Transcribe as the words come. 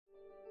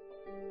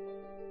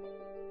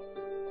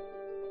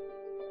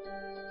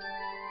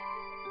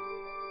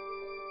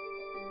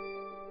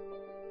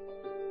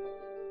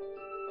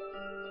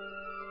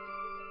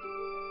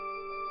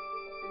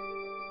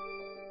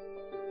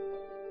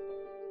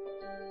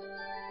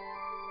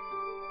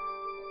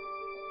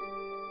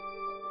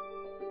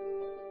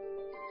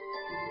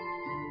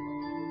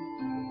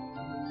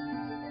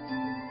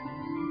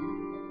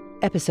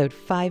Episode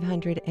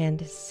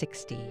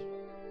 560.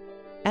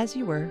 As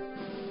You Were.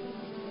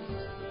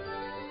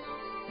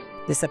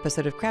 This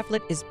episode of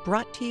Craftlit is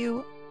brought to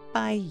you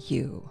by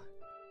you.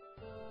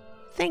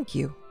 Thank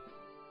you.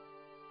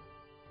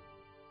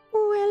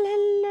 Well,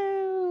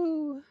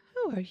 hello.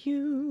 How are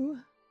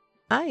you?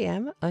 I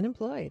am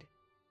unemployed,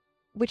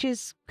 which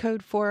is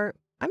code for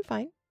I'm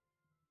fine.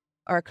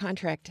 Our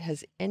contract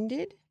has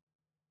ended.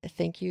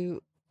 Thank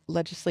you,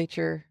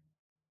 Legislature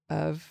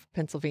of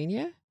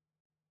Pennsylvania.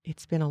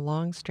 It's been a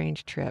long,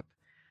 strange trip,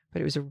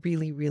 but it was a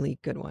really, really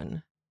good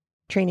one.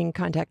 Training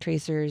contact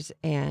tracers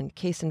and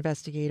case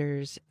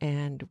investigators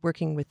and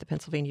working with the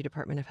Pennsylvania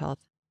Department of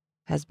Health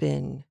has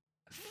been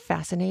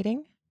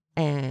fascinating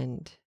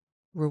and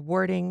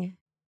rewarding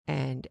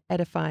and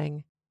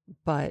edifying,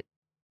 but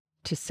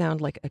to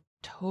sound like a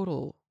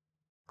total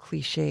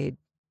cliched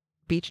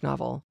beach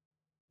novel,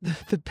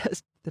 the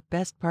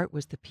best part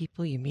was the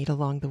people you meet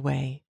along the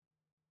way.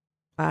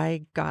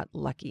 I got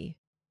lucky.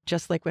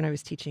 Just like when I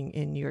was teaching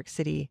in New York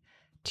City,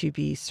 to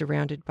be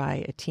surrounded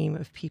by a team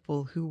of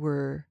people who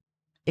were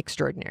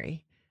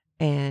extraordinary.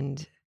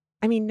 And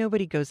I mean,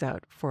 nobody goes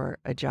out for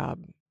a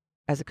job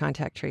as a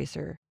contact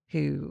tracer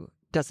who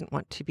doesn't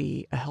want to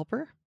be a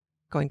helper,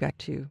 going back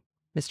to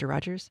Mr.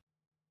 Rogers,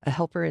 a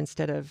helper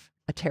instead of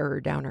a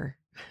terror downer.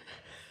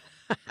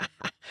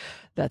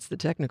 That's the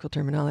technical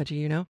terminology,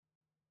 you know?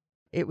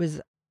 It was,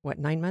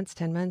 9 months,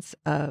 10 months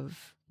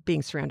of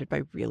being surrounded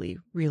by really,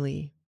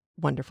 really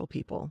wonderful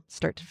people,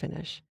 start to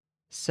finish.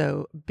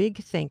 So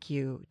big thank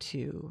you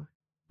to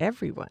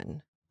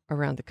everyone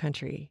around the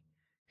country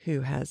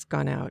who has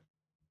gone out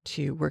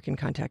to work in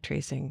contact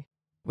tracing,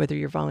 whether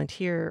you're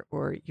volunteer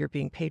or you're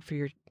being paid for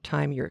your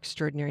time, your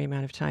extraordinary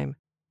amount of time.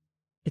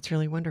 It's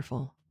really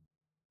wonderful.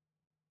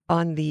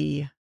 On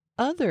the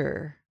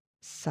other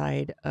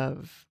side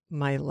of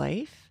my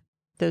life,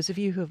 those of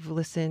you who have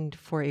listened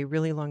for a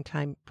really long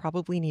time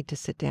probably need to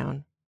sit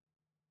down.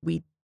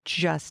 We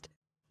just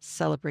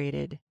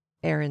celebrated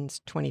Aaron's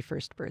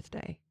 21st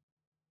birthday.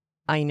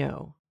 I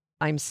know,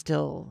 I'm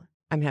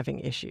having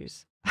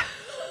issues.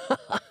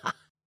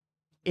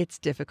 It's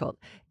difficult.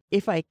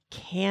 If I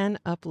can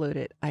upload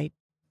it,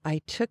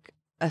 I took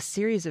a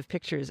series of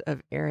pictures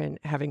of Aaron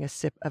having a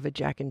sip of a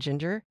Jack and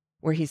Ginger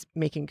where he's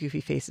making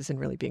goofy faces and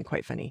really being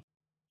quite funny.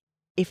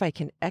 If I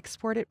can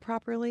export it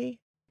properly,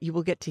 you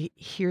will get to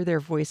hear their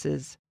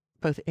voices,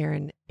 both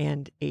Aaron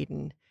and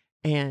Aiden,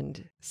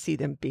 and see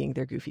them being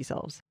their goofy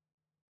selves.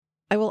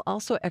 I will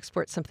also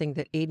export something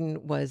that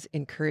Aiden was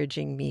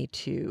encouraging me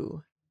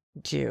to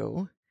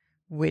do,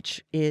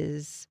 which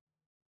is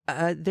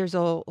there's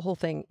a whole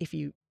thing. If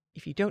you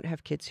don't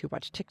have kids who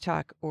watch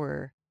TikTok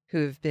or who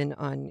have been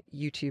on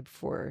YouTube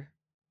for,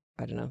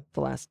 I don't know, the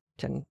last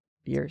 10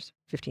 years,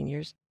 15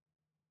 years,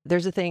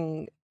 there's a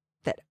thing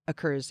that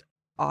occurs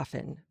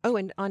often. Oh,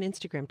 and on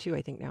Instagram too,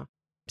 I think now,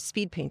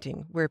 speed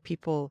painting, where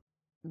people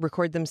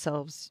record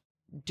themselves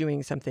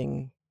doing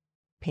something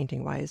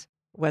painting wise,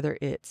 whether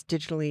it's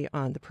digitally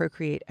on the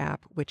Procreate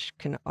app, which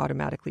can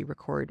automatically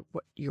record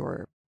what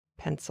your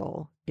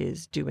pencil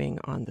is doing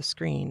on the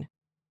screen,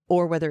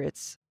 or whether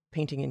it's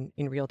painting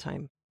in real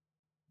time.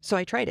 So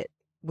I tried it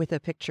with a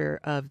picture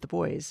of the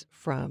boys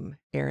from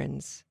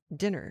Aaron's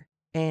dinner,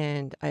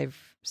 and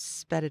I've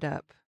sped it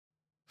up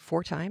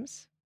 4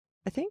 times,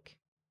 I think.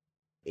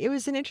 It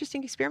was an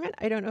interesting experiment.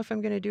 I don't know if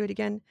I'm going to do it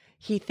again.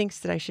 He thinks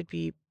that I should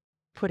be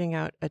putting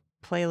out a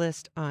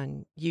playlist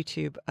on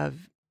YouTube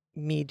of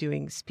me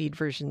doing speed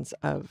versions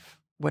of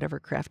whatever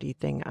crafty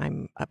thing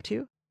I'm up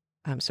to.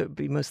 So it would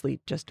be mostly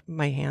just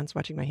my hands,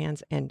 watching my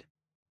hands, and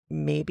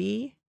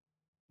maybe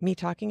me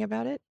talking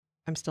about it.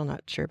 I'm still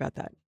not sure about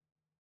that.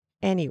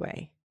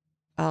 Anyway,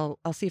 I'll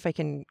see if I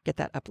can get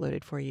that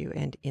uploaded for you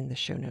and in the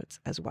show notes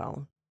as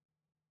well.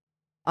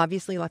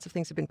 Obviously, lots of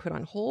things have been put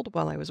on hold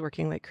while I was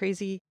working like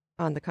crazy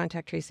on the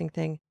contact tracing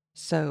thing.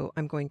 So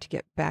I'm going to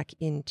get back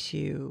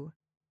into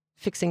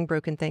fixing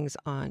broken things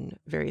on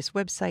various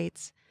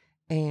websites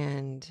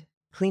and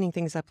cleaning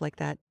things up like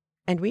that.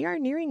 And we are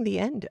nearing the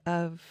end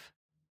of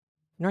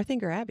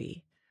Northanger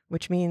Abbey,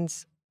 which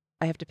means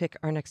I have to pick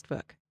our next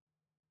book.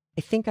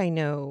 I think I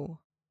know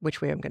which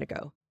way I'm going to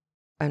go.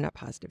 I'm not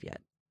positive yet,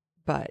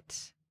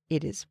 but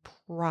it is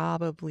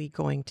probably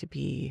going to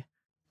be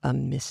a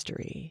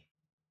mystery.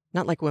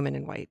 Not like Women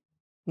in White.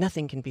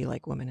 Nothing can be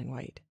like Women in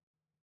White,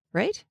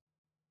 right?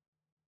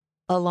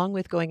 Along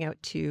with going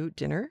out to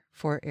dinner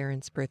for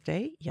Aaron's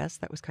birthday. Yes,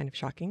 that was kind of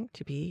shocking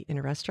to be in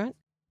a restaurant.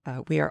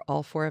 We are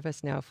all 4 of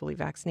us now fully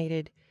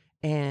vaccinated.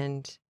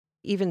 And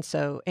even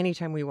so,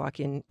 anytime we walk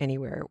in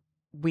anywhere,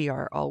 we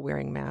are all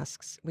wearing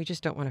masks. We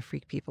just don't want to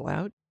freak people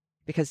out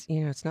because,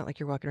 it's not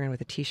like you're walking around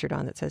with a T-shirt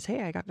on that says,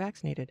 hey, I got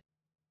vaccinated.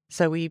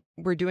 So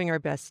we're doing our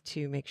best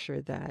to make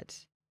sure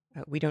that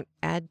we don't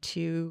add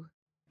to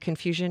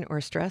confusion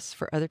or stress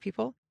for other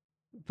people.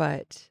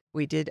 But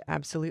we did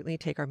absolutely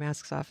take our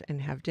masks off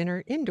and have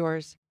dinner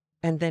indoors.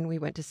 And then we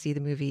went to see the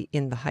movie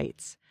In the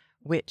Heights,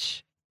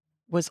 which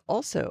was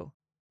also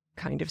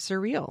kind of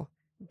surreal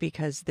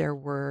because there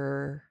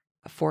were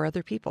 4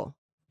 other people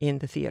in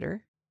the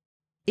theater.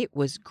 It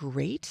was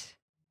great.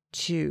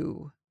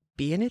 to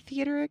be in a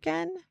theater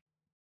again,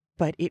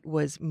 but it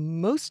was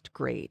most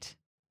great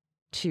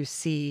to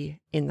see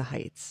in the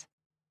Heights.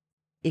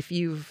 If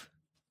you've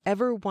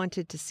ever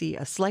wanted to see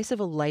a slice of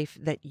a life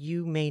that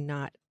you may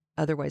not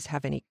otherwise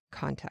have any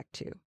contact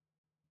to,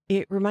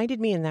 it reminded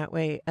me in that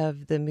way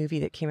of the movie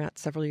that came out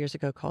several years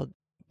ago called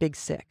Big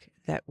Sick.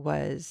 That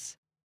was,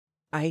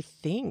 I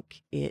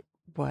think it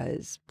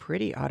was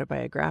pretty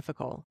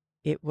autobiographical.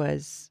 It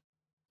was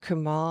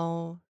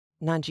Kumail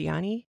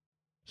Nanjiani.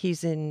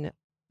 He's in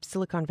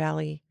Silicon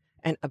Valley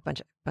and a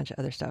bunch of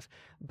other stuff.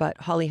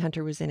 But Holly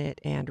Hunter was in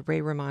it and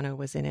Ray Romano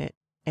was in it.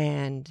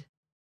 And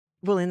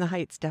well, In the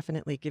Heights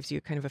definitely gives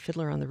you kind of a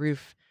Fiddler on the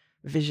Roof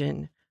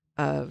vision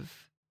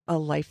of a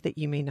life that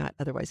you may not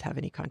otherwise have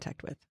any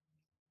contact with.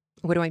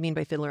 What do I mean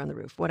by Fiddler on the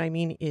Roof? What I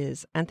mean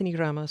is Anthony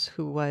Ramos,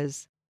 who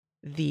was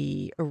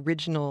the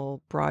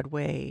original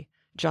Broadway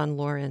John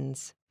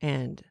Laurens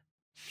and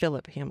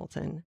Philip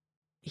Hamilton.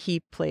 He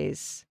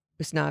plays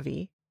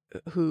Usnavi,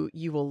 who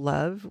you will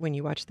love when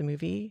you watch the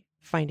movie,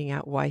 finding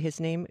out why his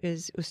name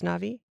is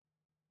Usnavi.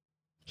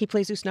 He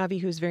plays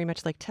Usnavi, who's very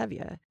much like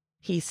Tevye.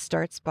 He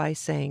starts by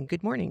saying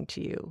good morning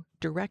to you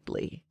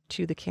directly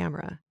to the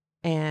camera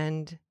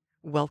and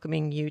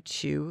welcoming you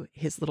to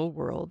his little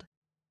world.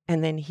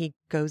 And then he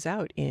goes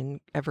out in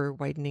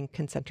ever-widening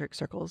concentric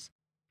circles,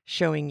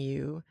 showing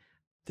you,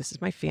 this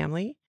is my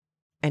family,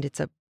 and it's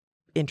a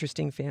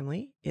interesting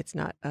family. It's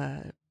not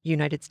a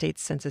United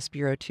States Census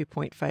Bureau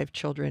 2.5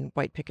 children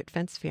white picket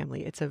fence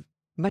family. It's a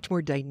much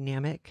more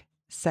dynamic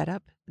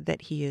setup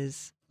that he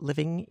is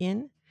living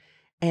in.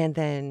 And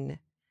then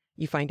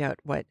you find out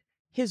what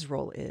his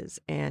role is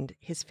and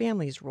his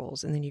family's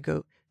roles. And then you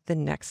go the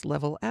next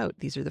level out.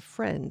 These are the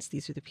friends.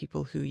 These are the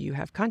people who you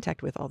have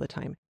contact with all the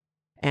time.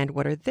 And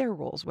what are their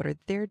roles? What are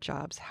their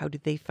jobs? How do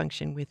they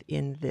function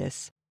within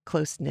this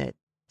close-knit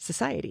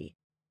society?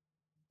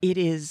 It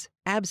is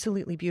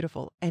absolutely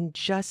beautiful. And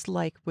just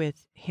like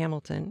with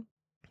Hamilton,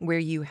 where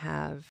you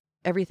have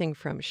everything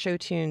from show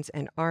tunes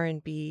and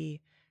R&B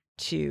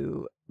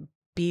to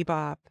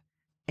bebop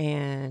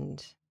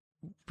and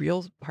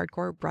real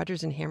hardcore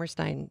Rodgers and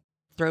Hammerstein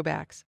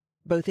throwbacks,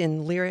 both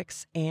in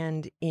lyrics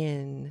and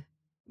in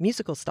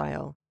musical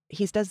style,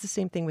 he does the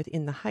same thing with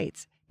In the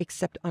Heights,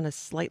 except on a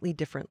slightly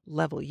different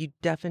level. You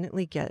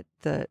definitely get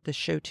the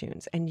show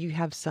tunes, and you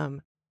have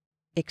some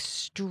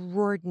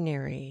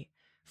extraordinary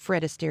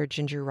Fred Astaire,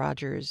 Ginger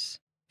Rogers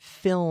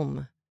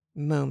film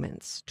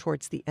moments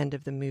towards the end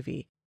of the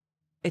movie.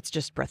 It's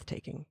just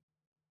breathtaking.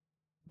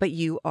 But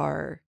you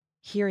are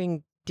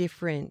hearing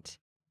different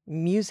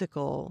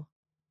musical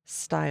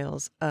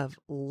styles of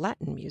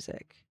Latin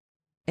music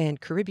and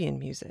Caribbean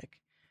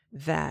music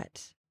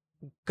that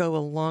go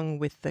along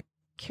with the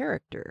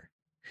character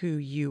who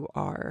you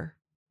are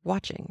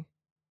watching.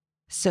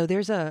 So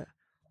there's a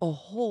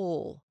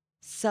whole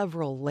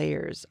several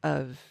layers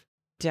of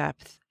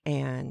depth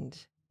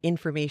and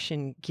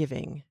information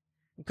giving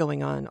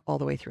going on all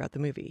the way throughout the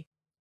movie.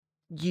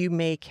 You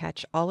may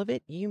catch all of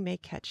it. You may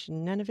catch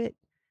none of it.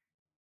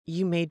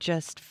 You may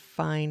just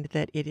find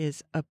that it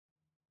is a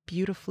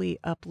beautifully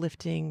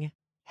uplifting,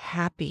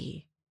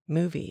 happy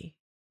movie.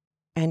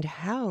 And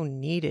how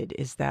needed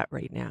is that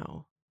right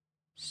now?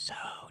 So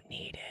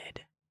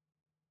needed.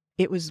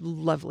 It was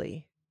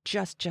lovely.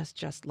 Just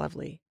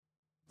lovely.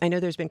 I know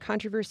there's been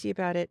controversy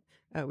about it.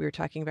 We were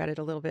talking about it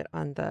a little bit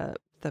on the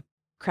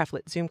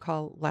Craftlit Zoom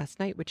call last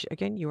night, which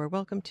again, you are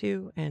welcome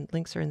to, and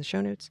links are in the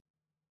show notes.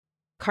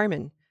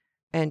 Carmen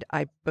and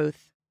I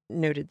both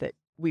noted that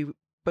we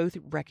both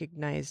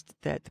recognized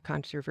that the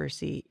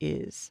controversy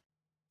is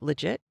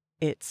legit.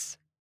 It's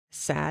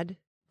sad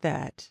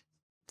that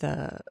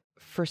the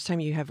first time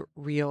you have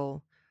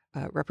real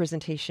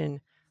representation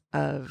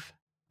of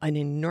an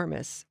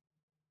enormous,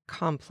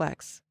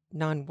 complex,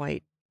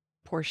 non-white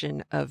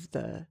portion of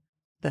the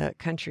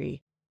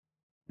country,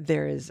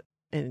 there is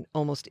an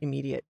almost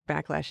immediate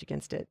backlash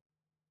against it.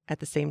 At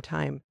the same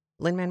time,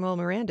 Lin-Manuel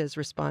Miranda's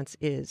response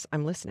is,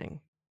 I'm listening.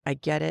 I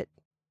get it.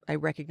 I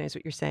recognize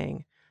what you're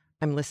saying.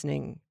 I'm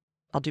listening.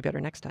 I'll do better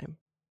next time,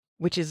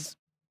 which is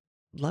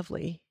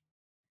lovely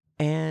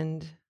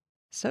and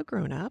so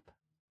grown up.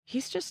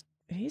 He's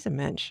a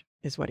mensch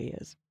is what he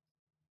is.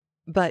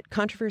 But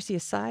controversy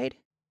aside,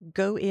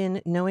 go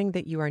in knowing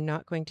that you are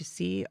not going to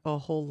see a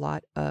whole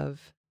lot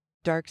of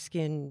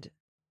dark-skinned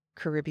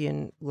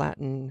Caribbean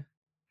Latin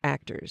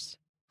actors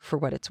for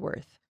what it's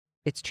worth.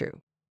 It's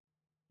true.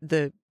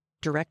 The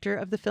director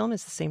of the film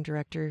is the same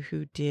director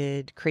who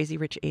did Crazy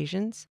Rich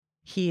Asians.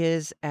 He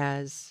is,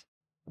 as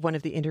one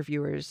of the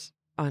interviewers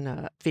on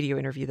a video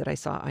interview that I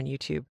saw on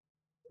YouTube,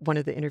 one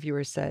of the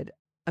interviewers said,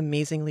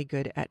 amazingly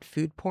good at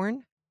food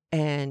porn.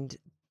 And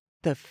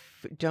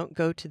don't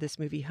go to this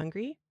movie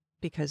hungry,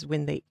 because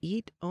when they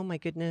eat, oh my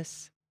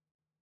goodness,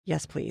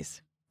 yes,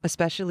 please.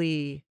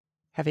 Especially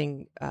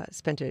having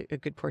spent a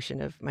good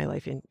portion of my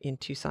life in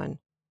Tucson,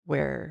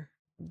 where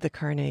the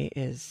carne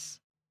is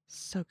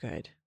so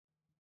good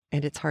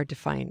and it's hard to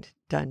find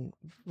done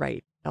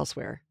right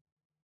elsewhere.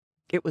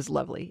 It was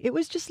lovely. It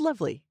was just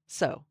lovely.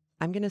 So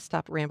I'm going to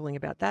stop rambling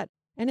about that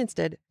and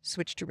instead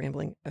switch to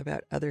rambling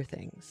about other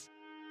things.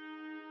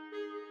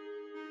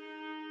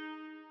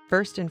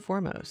 First and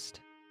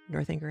foremost,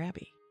 Northanger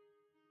Abbey.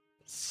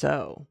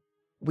 So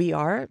we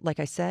are, like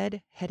I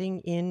said,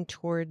 heading in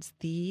towards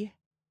the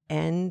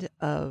end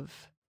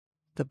of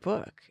the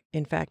book.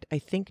 In fact, I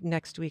think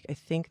next week,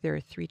 there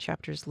are 3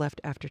 chapters left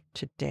after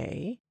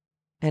today,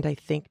 and I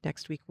think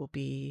next week will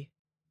be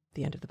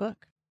the end of the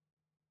book.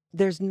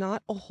 There's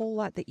not a whole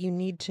lot that you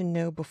need to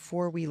know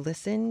before we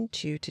listen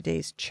to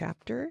today's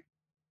chapter.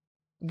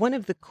 One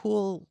of the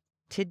cool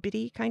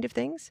tidbitty kind of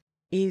things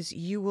is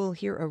you will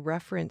hear a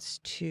reference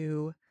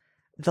to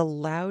the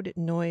loud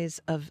noise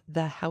of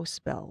the house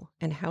bell.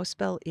 And house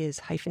bell is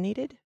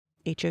hyphenated,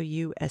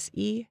 House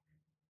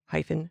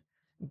hyphen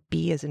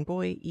B as in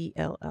boy,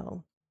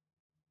 ELL.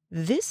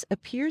 This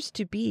appears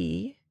to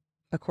be,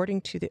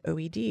 according to the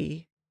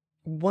OED,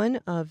 one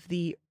of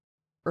the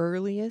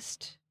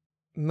earliest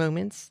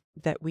moments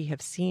that we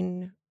have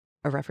seen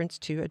a reference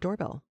to a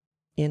doorbell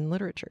in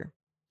literature.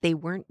 They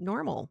weren't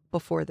normal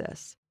before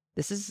this.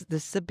 This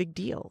is a big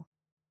deal.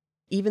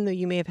 Even though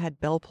you may have had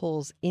bell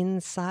pulls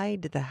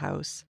inside the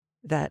house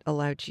that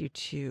allowed you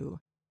to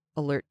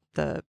alert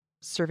the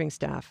serving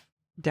staff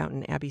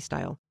Downton Abbey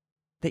style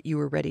that you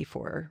were ready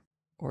for,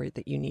 or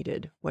that you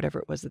needed, whatever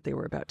it was that they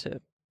were about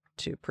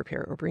to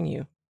prepare or bring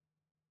you.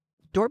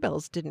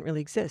 Doorbells didn't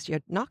really exist. You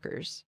had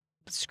knockers,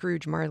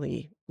 Scrooge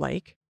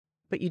Marley-like,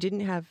 but you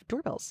didn't have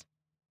doorbells,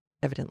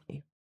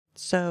 evidently.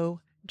 So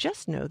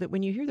just know that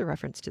when you hear the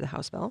reference to the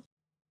house bell,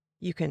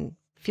 you can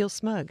feel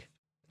smug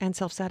and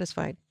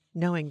self-satisfied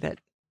knowing that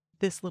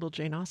this little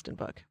Jane Austen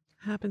book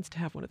happens to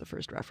have one of the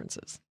first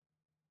references.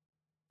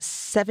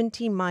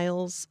 70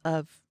 miles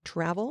of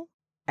travel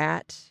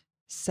at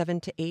 7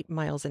 to 8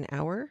 miles an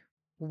hour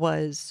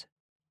was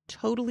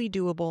totally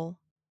doable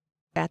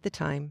at the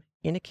time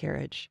in a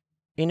carriage,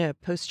 in a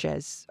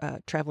post-chaise,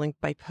 traveling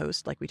by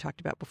post, like we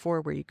talked about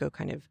before, where you go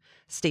kind of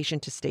station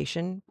to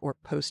station or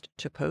post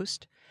to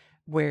post,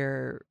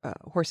 where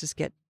horses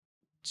get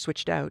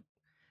switched out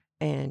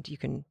and you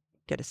can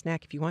get a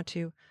snack if you want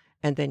to,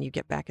 and then you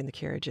get back in the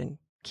carriage and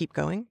keep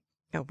going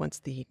once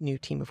the new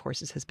team of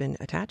horses has been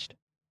attached.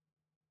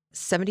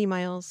 70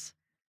 miles,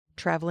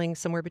 traveling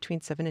somewhere between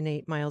 7 and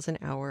 8 miles an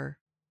hour,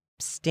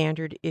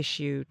 standard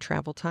issue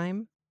travel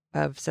time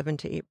of 7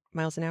 to 8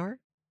 miles an hour.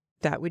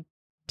 That would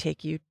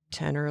take you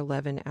 10 or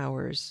 11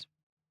 hours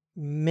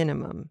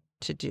minimum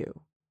to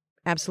do.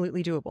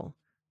 Absolutely doable.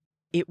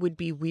 It would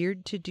be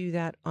weird to do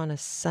that on a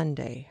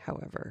Sunday,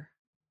 however.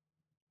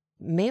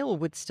 Mail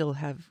would still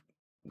have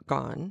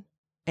gone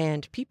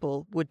and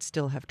people would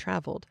still have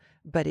traveled,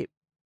 but it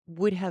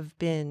would have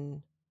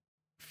been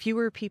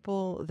fewer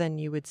people than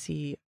you would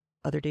see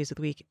other days of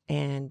the week,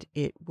 and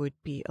it would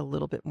be a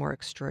little bit more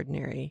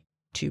extraordinary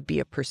to be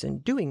a person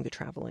doing the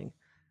traveling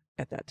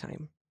at that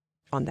time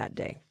on that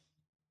day.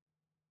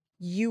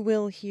 You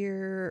will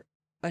hear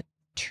a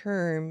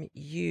term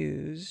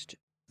used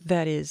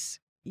that is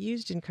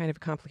used in kind of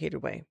a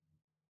complicated way.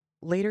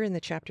 Later in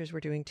the chapters we're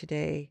doing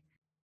today,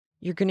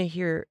 you're going to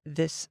hear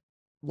this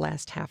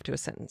last half to a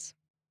sentence,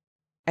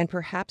 and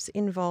perhaps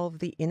involve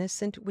the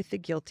innocent with the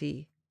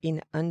guilty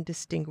in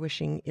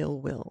undistinguishing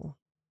ill will.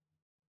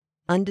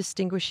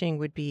 Undistinguishing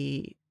would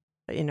be,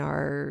 in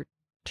our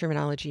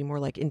terminology, more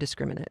like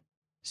indiscriminate.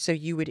 So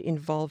you would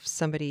involve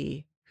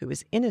somebody who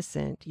is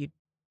innocent, you'd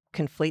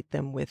conflate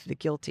them with the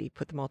guilty,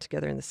 put them all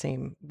together in the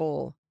same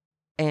bowl,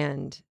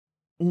 and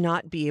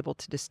not be able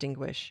to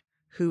distinguish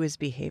who is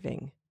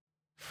behaving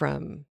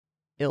from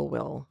ill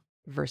will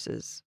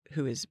versus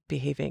who is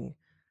behaving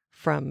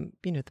from,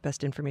 the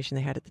best information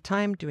they had at the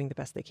time, doing the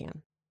best they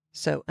can.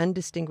 So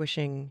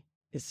undistinguishing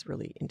is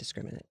really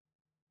indiscriminate.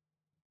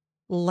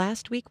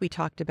 Last week we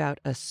talked about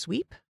a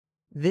sweep.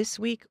 This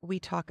week we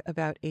talk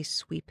about a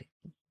sweep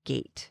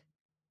gate.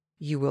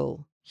 You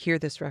will hear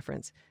this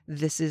reference.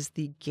 This is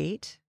the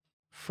gate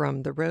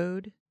from the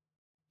road,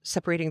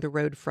 separating the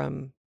road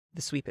from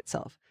the sweep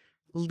itself.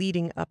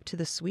 Leading up to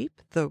the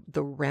sweep, the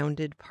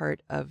rounded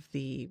part of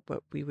the,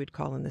 what we would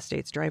call in the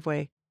States,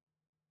 driveway,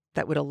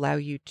 that would allow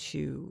you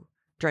to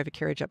drive a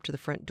carriage up to the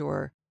front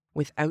door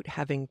without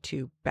having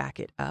to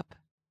back it up,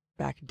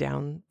 back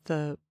down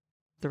the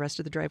rest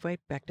of the driveway,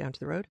 back down to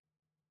the road.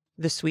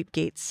 The sweep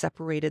gate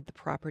separated the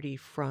property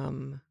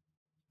from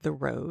the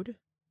road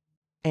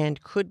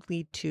and could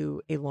lead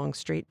to a long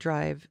straight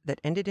drive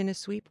that ended in a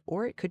sweep,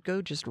 or it could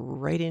go just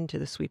right into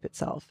the sweep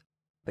itself.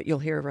 But you'll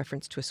hear a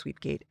reference to a sweep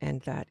gate,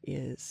 and that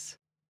is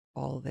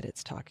all that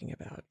it's talking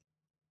about.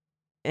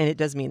 And it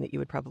does mean that you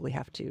would probably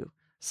have to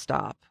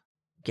stop,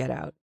 get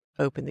out,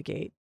 open the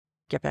gate,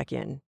 get back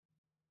in,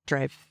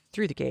 drive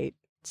through the gate,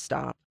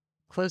 stop,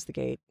 close the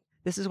gate.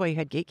 This is why you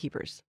had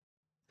gatekeepers.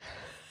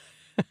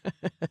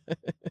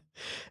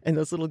 And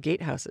those little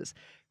gatehouses,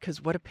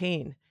 because what a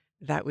pain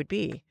that would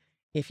be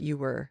if you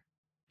were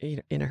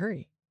in a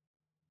hurry.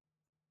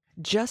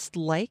 Just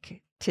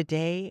like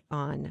today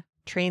on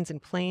trains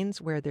and planes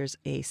where there's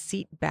a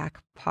seat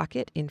back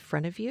pocket in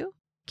front of you,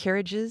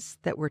 carriages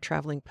that were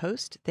traveling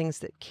post, things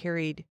that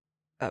carried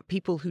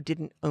people who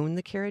didn't own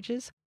the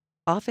carriages,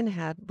 often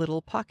had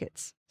little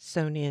pockets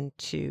sewn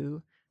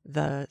into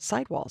the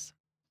sidewalls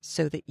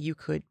so that you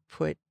could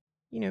put,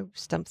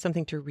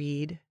 something to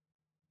read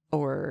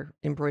or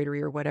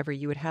embroidery or whatever.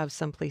 You would have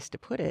some place to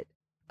put it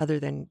other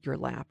than your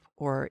lap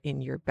or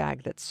in your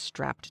bag that's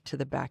strapped to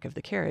the back of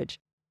the carriage.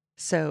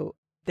 So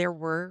there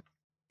were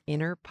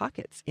inner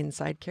pockets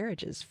inside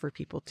carriages for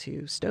people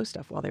to stow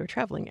stuff while they were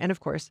traveling. And of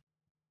course,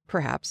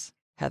 perhaps,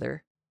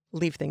 Heather,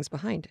 leave things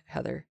behind,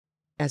 Heather,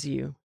 as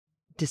you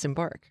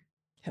disembark,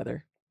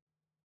 Heather.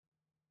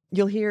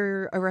 You'll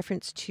hear a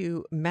reference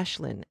to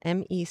Mechlin,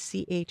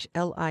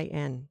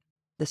 Mechlin.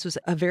 This was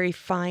a very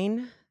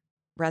fine,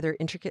 rather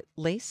intricate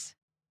lace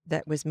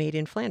that was made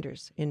in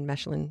Flanders, in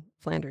Mechlin,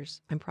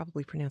 Flanders. I'm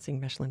probably pronouncing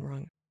Mechlin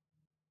wrong.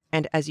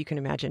 And as you can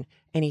imagine,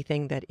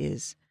 anything that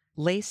is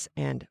lace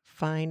and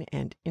fine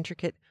and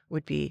intricate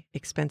would be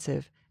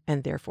expensive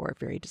and therefore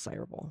very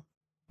desirable.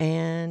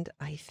 And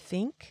I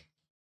think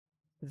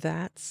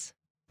that's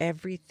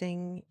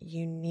everything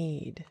you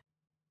need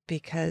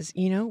because,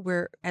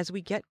 as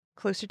we get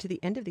closer to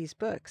the end of these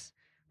books,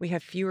 we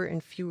have fewer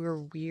and fewer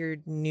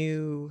weird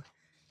new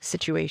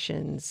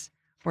situations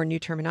or new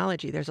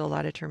terminology. There's a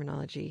lot of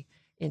terminology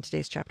in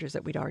today's chapters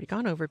that we'd already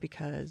gone over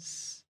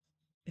because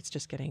it's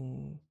just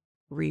getting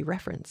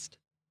re-referenced.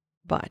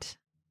 But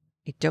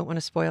I don't want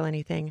to spoil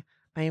anything.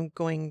 I am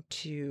going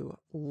to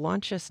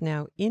launch us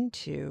now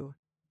into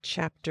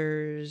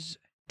chapters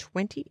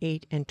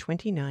 28 and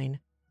 29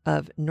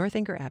 of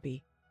Northanger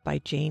Abbey by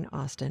Jane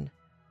Austen,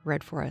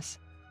 read for us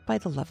by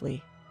the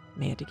lovely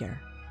Maya Daguerre.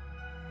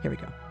 Here we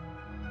go.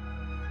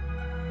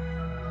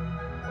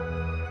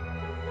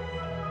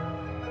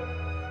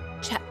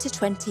 Chapter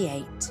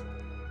 28.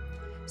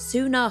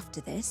 Soon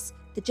after this,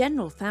 the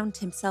General found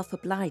himself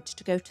obliged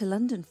to go to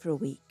London for a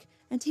week,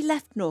 and he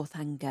left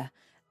Northanger,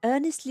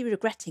 earnestly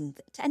regretting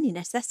that any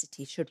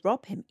necessity should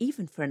rob him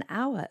even for an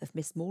hour of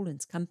Miss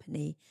Morland's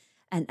company,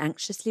 and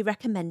anxiously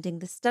recommending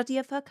the study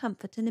of her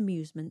comfort and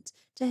amusement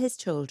to his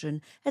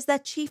children as their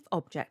chief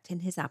object in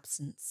his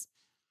absence.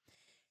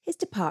 His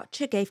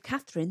departure gave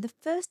Catherine the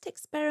first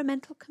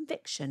experimental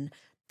conviction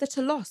that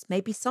a loss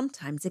may be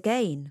sometimes a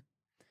gain.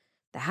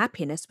 The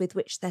happiness with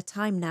which their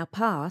time now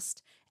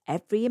passed,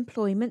 every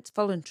employment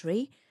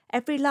voluntary,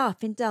 every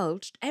laugh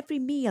indulged, every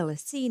meal a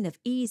scene of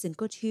ease and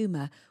good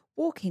humour,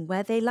 walking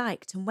where they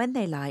liked and when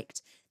they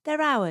liked,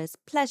 their hours,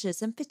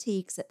 pleasures and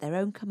fatigues at their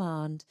own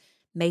command,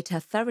 made her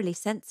thoroughly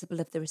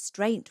sensible of the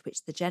restraint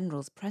which the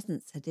General's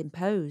presence had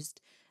imposed,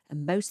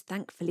 and most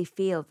thankfully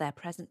feel their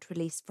present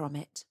release from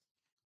it.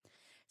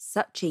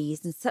 Such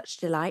ease and such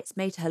delights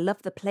made her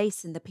love the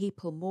place and the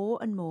people more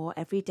and more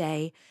every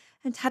day,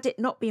 and had it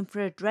not been for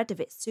a dread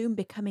of its soon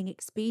becoming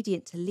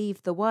expedient to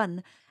leave the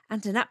one,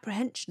 and an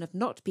apprehension of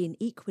not being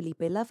equally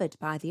beloved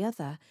by the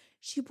other,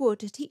 she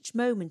would at each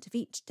moment of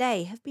each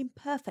day have been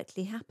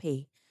perfectly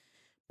happy.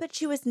 But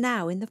she was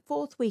now in the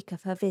 4th week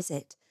of her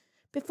visit.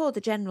 Before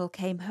the General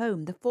came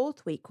home, the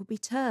 4th week would be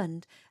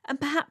turned, and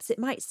perhaps it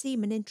might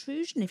seem an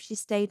intrusion if she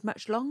stayed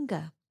much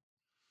longer.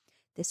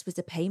 This was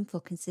a painful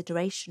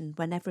consideration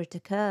whenever it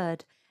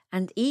occurred,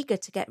 and eager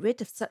to get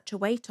rid of such a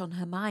weight on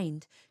her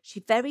mind,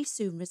 she very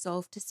soon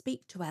resolved to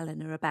speak to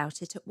Eleanor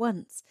about it at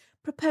once,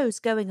 propose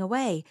going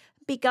away,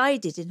 and be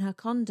guided in her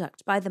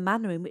conduct by the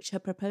manner in which her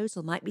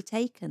proposal might be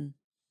taken.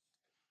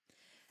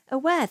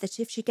 Aware that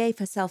if she gave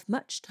herself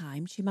much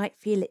time she might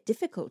feel it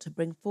difficult to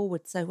bring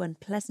forward so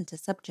unpleasant a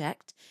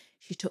subject,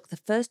 she took the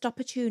first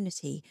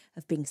opportunity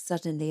of being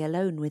suddenly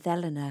alone with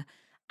Eleanor,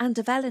 and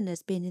of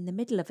Eleanor's being in the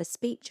middle of a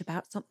speech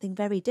about something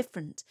very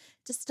different,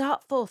 to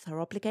start forth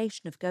her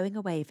obligation of going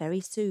away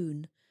very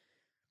soon.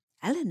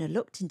 Eleanor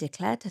looked and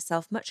declared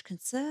herself much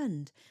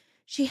concerned.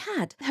 She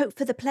had hoped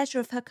for the pleasure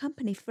of her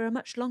company for a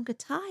much longer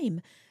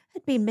time,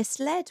 had been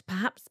misled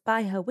perhaps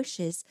by her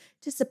wishes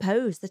to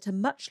suppose that a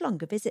much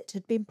longer visit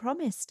had been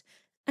promised,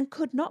 and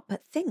could not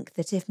but think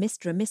that if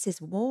Mr. and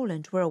Mrs.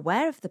 Morland were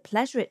aware of the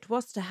pleasure it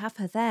was to have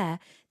her there,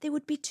 they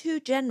would be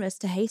too generous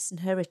to hasten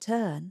her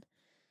return.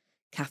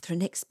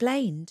 Catherine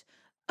explained.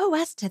 Oh,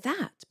 as to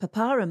that,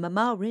 Papa and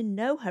Mamma were in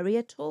no hurry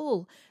at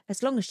all.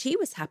 As long as she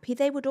was happy,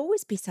 they would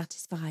always be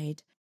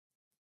satisfied.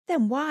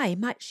 Then why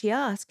might she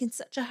ask in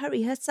such a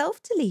hurry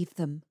herself to leave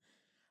them?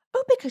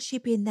 Oh, because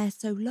she'd been there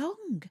so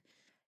long.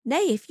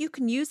 Nay, if you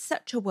can use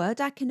such a word,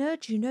 I can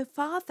urge you no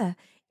farther,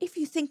 if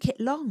you think it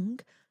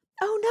long.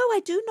 Oh, no, I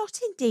do not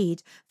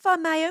indeed. For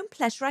my own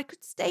pleasure I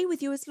could stay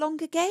with you as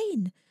long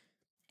again.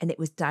 And it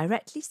was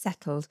directly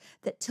settled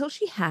that till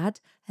she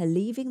had, her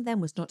leaving them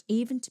was not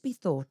even to be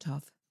thought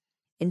of.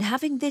 In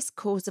having this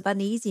cause of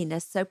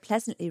uneasiness so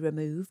pleasantly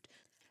removed,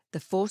 the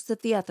force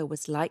of the other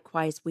was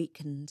likewise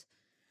weakened.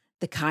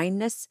 The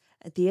kindness,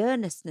 the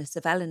earnestness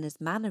of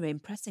Eleanor's manner in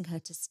pressing her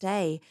to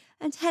stay,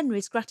 and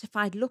Henry's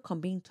gratified look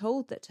on being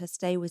told that her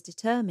stay was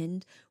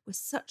determined, were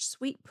such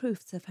sweet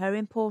proofs of her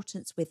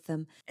importance with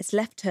them as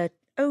left her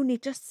only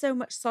just so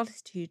much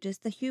solitude as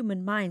the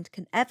human mind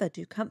can ever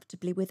do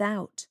comfortably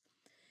without.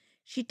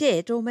 She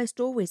did almost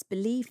always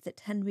believe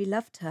that Henry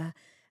loved her,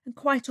 and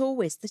quite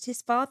always that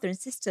his father and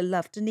sister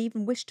loved and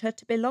even wished her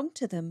to belong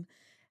to them,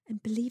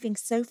 and believing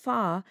so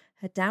far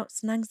her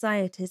doubts and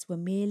anxieties were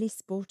merely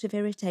sportive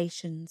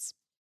irritations.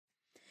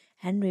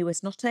 Henry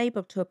was not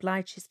able to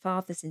oblige his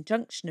father's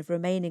injunction of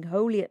remaining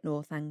wholly at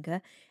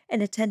Northanger in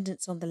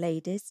attendance on the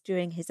ladies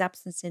during his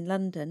absence in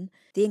London,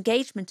 the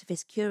engagement of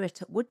his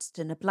curate at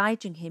Woodston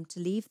obliging him to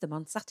leave them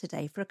on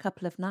Saturday for a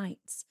couple of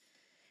nights.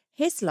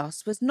 His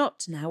loss was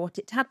not now what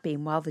it had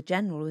been while the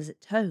General was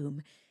at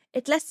home.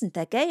 It lessened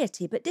their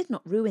gaiety, but did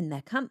not ruin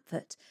their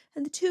comfort,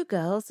 and the two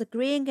girls,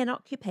 agreeing in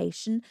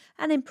occupation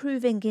and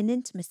improving in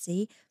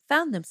intimacy,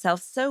 found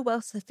themselves so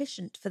well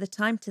sufficient for the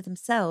time to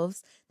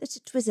themselves that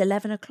it was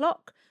 11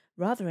 o'clock,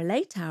 rather a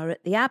late hour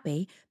at the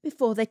Abbey,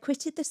 before they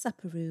quitted the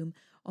supper-room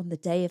on the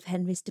day of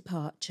Henry's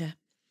departure.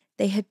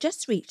 They had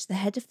just reached the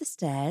head of the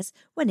stairs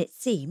when it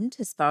seemed,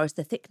 as far as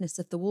the thickness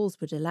of the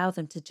walls would allow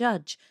them to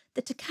judge,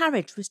 that a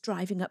carriage was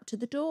driving up to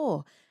the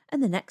door,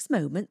 and the next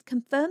moment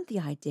confirmed the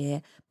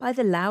idea by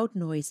the loud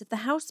noise of the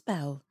house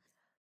bell.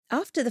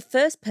 After the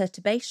first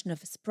perturbation of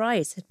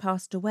surprise had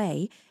passed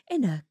away,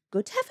 in a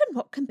 "Good heaven,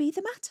 what can be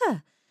the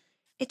matter?"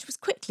 it was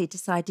quickly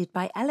decided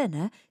by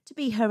Eleanor to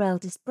be her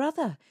eldest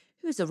brother,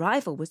 whose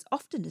arrival was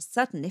often as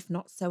sudden if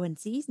not so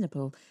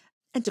unseasonable,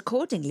 and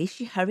accordingly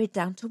she hurried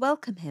down to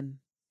welcome him.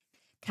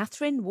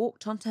 Catherine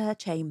walked on to her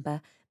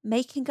chamber,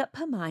 making up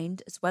her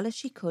mind as well as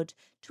she could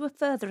to a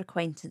further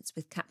acquaintance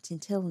with Captain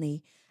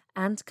Tilney,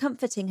 and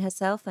comforting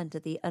herself under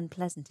the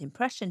unpleasant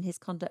impression his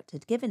conduct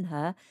had given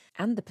her,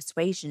 and the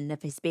persuasion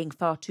of his being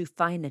far too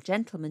fine a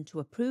gentleman to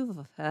approve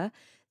of her,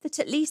 that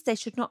at least they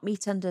should not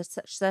meet under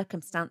such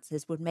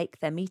circumstances would make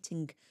their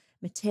meeting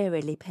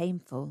materially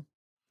painful.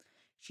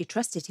 She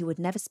trusted he would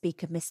never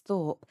speak of Miss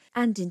Thorpe,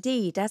 and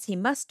indeed, as he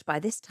must by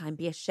this time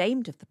be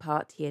ashamed of the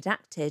part he had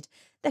acted,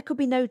 there could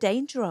be no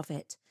danger of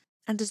it,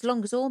 and as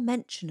long as all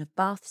mention of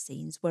bath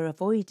scenes were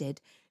avoided,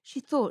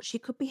 she thought she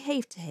could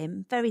behave to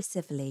him very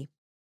civilly.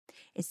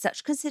 In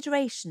such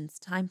considerations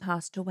time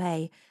passed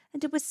away,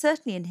 and it was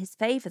certainly in his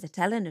favour that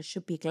Eleanor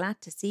should be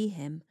glad to see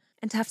him,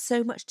 and have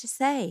so much to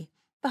say,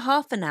 for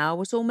half an hour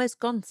was almost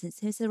gone since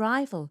his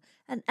arrival,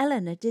 and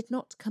Eleanor did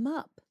not come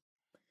up.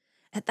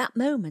 At that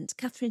moment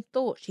Catherine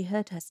thought she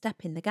heard her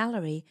step in the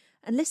gallery,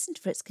 and listened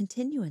for its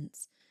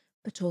continuance,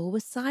 but all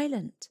was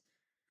silent.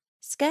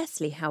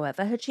 Scarcely,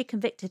 however, had she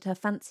convicted her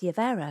fancy of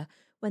error,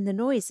 when the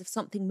noise of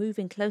something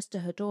moving close to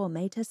her door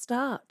made her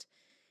start.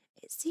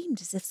 It seemed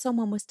as if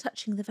someone was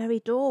touching the very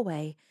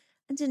doorway,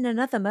 and in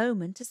another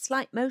moment a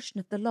slight motion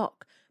of the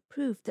lock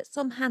proved that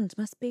some hand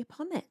must be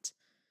upon it.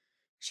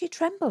 She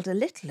trembled a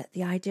little at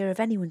the idea of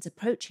anyone's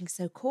approaching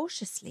so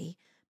cautiously,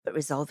 but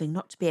resolving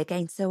not to be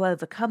again so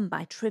overcome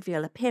by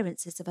trivial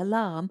appearances of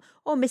alarm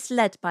or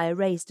misled by a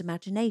raised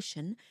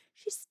imagination,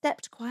 she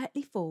stepped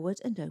quietly forward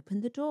and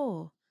opened the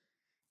door.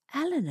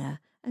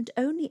 Eleanor, and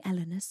only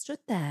Eleanor, stood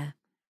there.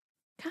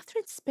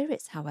 Catherine's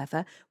spirits,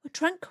 however, were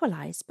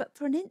tranquillised but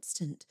for an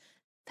instant,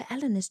 for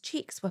Eleanor's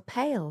cheeks were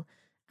pale,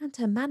 and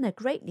her manner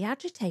greatly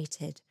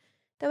agitated.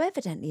 Though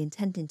evidently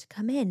intending to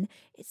come in,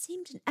 it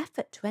seemed an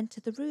effort to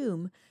enter the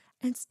room,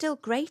 and still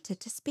greater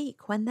to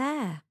speak when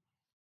there.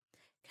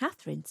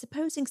 Catherine,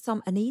 supposing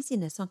some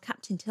uneasiness on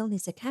Captain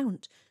Tilney's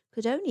account,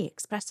 could only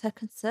express her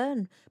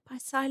concern by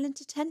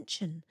silent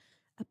attention,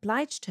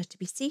 obliged her to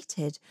be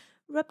seated,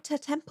 rubbed her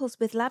temples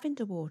with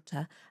lavender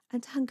water,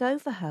 and hung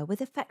over her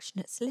with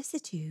affectionate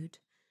solicitude.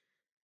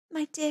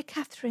 "My dear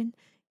Catherine,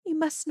 you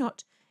must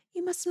not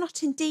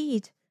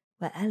indeed,"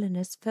 were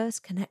Eleanor's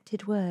first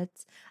connected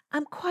words.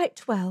 "I'm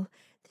quite well.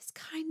 This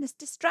kindness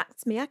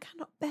distracts me. I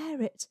cannot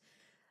bear it.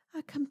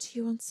 I come to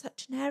you on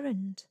such an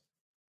errand."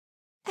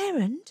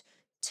 "Errand?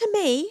 To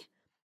me?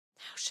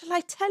 How shall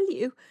I tell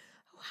you?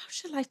 Oh, how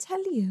shall I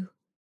tell you?"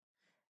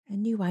 A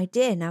new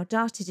idea now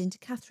darted into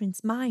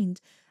Catherine's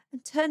mind,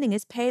 and turning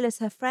as pale as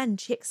her friend,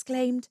 she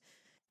exclaimed,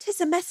 "'Tis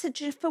a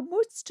messenger from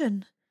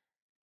Woodston."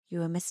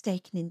 "You are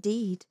mistaken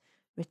indeed,"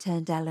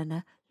 returned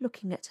Eleanor,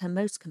 looking at her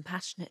most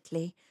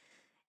compassionately.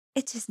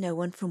 "It is no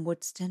one from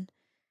Woodston.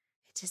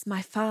 It is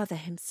my father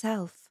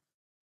himself."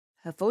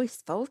 Her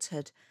voice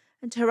faltered,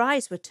 and her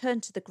eyes were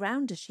turned to the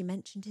ground as she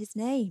mentioned his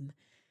name.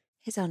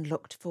 His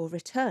unlooked-for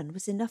return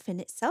was enough in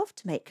itself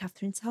to make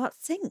Catherine's heart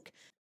sink,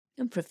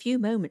 and for a few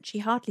moments she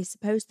hardly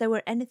supposed there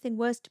were anything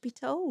worse to be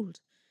told.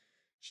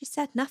 She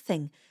said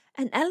nothing,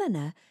 and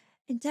Eleanor,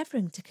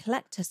 endeavouring to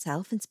collect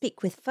herself and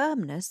speak with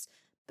firmness,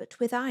 but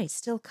with eyes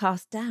still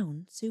cast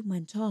down, soon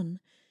went on.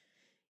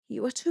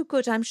 "You are too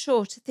good, I'm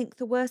sure, to think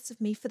the worse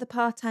of me for the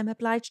part I am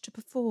obliged to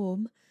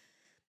perform.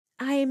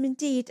 I am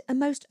indeed a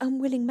most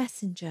unwilling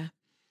messenger.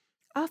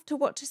 After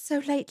what has so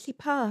lately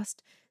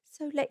passed,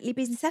 so lately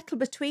been settled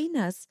between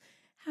us,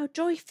 how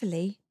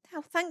joyfully,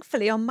 how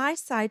thankfully on my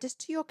side as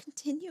to your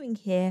continuing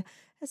here,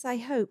 as I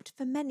hoped,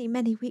 for many,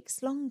 many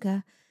weeks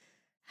longer.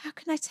 How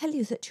can I tell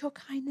you that your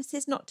kindness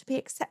is not to be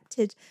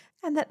accepted,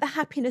 and that the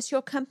happiness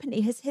your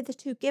company has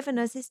hitherto given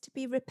us is to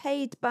be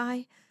repaid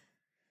by—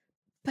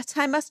 But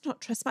I must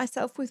not trust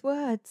myself with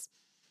words.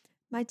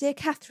 My dear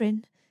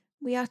Catherine,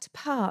 we are to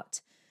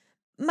part.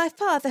 My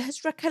father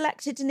has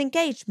recollected an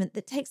engagement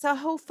that takes our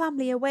whole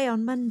family away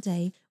on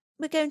Monday.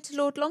 We're going to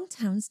Lord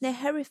Longtown's near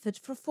Hereford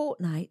for a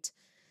fortnight.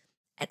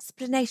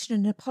 Explanation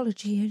and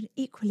apology are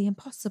equally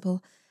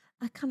impossible.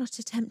 I cannot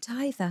attempt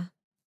either.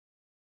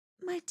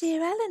 My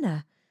dear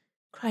Eleanor,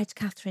 cried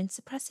Catherine,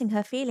 suppressing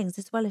her feelings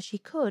as well as she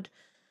could,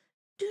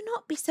 do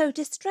not be so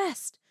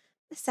distressed.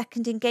 The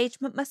second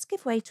engagement must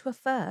give way to a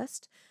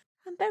first.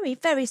 I'm very,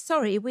 very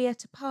sorry we are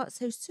to part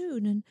so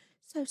soon, and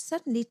so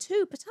suddenly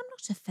too, but I'm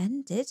not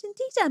offended.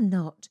 Indeed I'm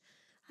not.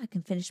 I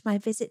can finish my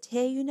visit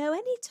here, you know,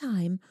 any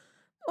time,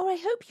 or I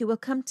hope you will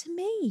come to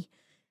me.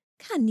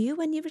 Can you,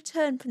 when you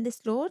return from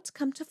this Lord's,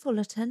 come to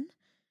Fullerton?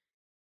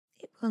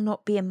 It will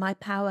not be in my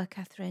power,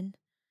 Catherine.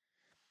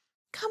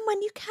 Come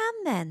when you can,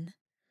 then.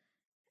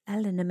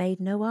 Eleanor made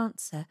no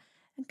answer,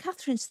 and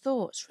Catherine's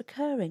thoughts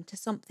recurring to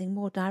something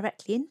more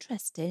directly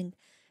interesting,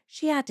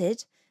 she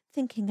added,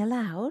 thinking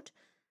aloud,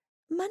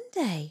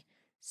 Monday,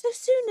 so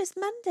soon as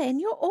Monday, and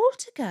you're all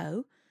to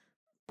go?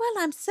 Well,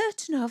 I'm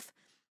certain of.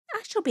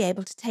 I shall be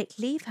able to take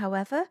leave,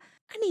 however.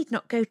 I need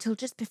not go till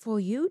just before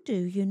you do,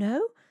 you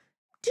know.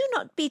 Do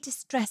not be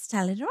distressed,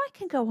 Eleanor. I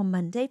can go on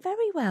Monday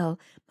very well.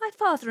 My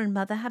father and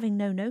mother having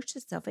no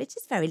notice of it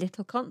is very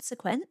little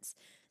consequence.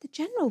 The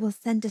General will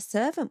send a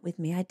servant with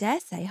me, I dare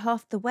say,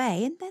 half the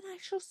way, and then I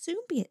shall soon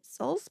be at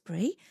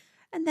Salisbury,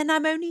 and then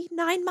I'm only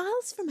 9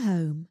 miles from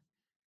home.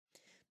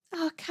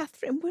 Ah,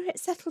 Catherine, were it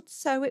settled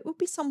so, it would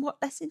be somewhat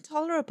less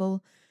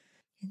intolerable,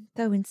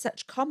 though in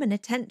such common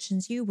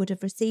attentions you would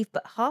have received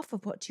but half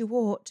of what you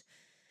ought.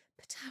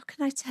 But how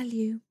can I tell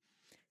you?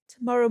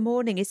 Tomorrow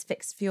morning is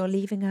fixed for your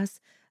leaving us,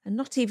 and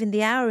not even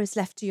the hour is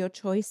left to your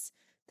choice.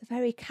 The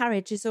very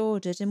carriage is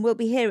ordered, and will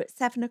be here at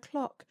 7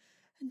 o'clock,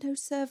 and no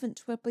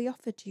servant will be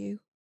offered you.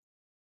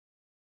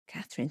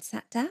 Catherine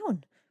sat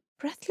down,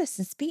 breathless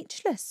and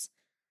speechless.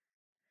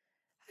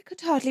 I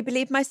could hardly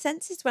believe my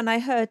senses when I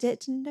heard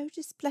it, and no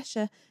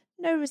displeasure,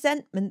 no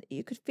resentment that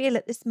you could feel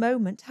at this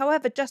moment,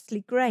 however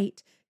justly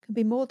great, can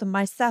be more than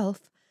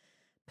myself.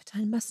 But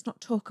I must not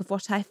talk of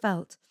what I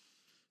felt.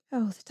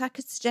 Oh, that I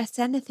could suggest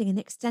anything in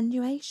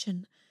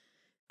extenuation.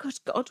 Good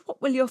God,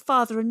 what will your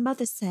father and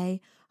mother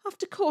say,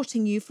 after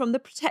courting you from the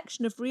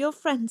protection of real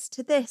friends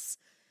to this,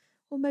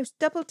 almost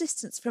double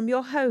distance from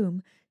your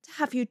home, to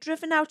have you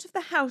driven out of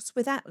the house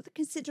without the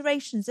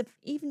considerations of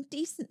even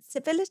decent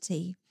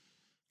civility?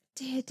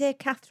 Dear, dear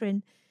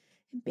Catherine,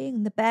 in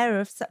being the bearer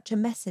of such a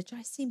message,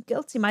 I seem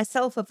guilty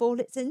myself of all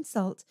its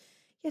insult,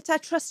 yet I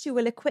trust you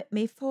will acquit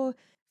me, for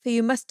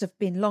you must have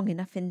been long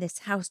enough in this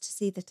house to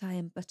see that I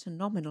am but a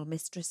nominal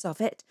mistress of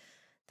it,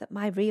 that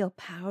my real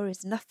power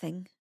is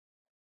nothing.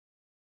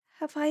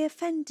 Have I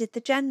offended the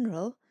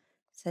General?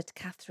 Said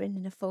Catherine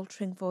in a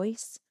faltering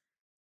voice.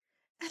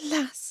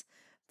 Alas,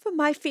 for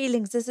my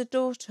feelings as a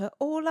daughter,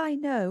 all I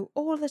know,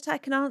 all that I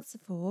can answer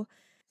for,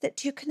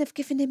 that you can have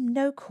given him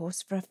no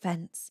cause for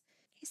offence.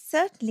 He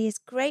certainly is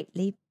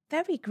greatly,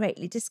 very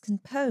greatly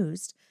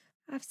discomposed.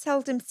 I've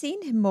seldom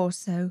seen him more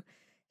so.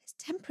 His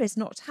temper is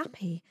not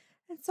happy,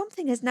 and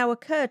something has now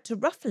occurred to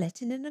ruffle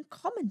it in an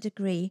uncommon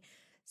degree,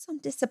 some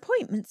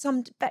disappointment,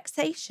 some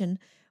vexation,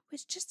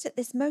 which just at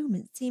this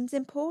moment seems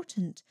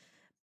important,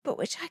 but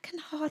which I can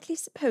hardly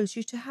suppose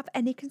you to have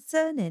any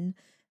concern in,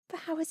 for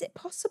how is it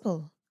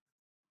possible?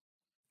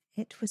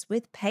 It was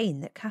with pain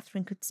that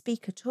Catherine could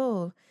speak at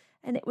all,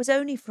 and it was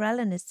only for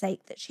Eleanor's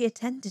sake that she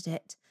attended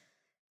it.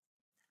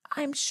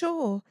 I'm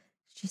sure,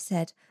 she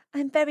said, I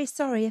am very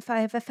sorry if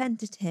I have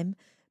offended him,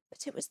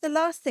 but it was the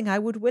last thing I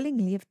would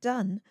willingly have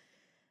done.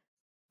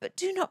 But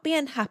do not be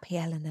unhappy,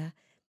 Eleanor.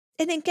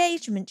 An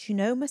engagement, you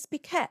know, must be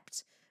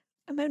kept.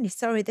 I'm only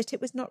sorry that it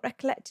was not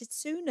recollected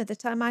sooner,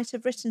 that I might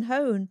have written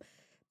home,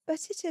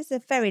 but it is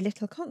of very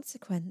little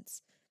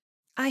consequence.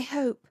 I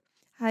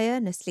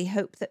earnestly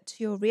hope that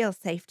to your real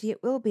safety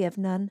it will be of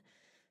none,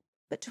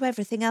 but to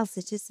everything else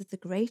it is of the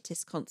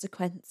greatest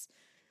consequence.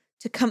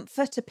 To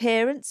comfort,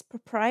 appearance,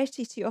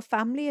 propriety to your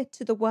family and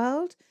to the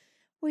world.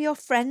 Were your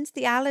friends,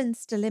 the Allens,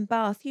 still in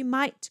Bath, you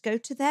might go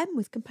to them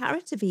with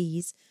comparative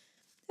ease.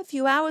 A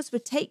few hours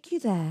would take you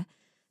there,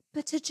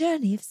 but a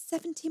journey of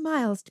 70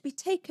 miles to be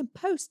taken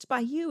post by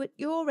you at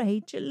your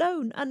age,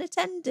 alone,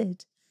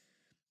 unattended.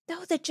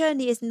 Oh, the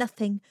journey is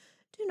nothing.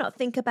 Do not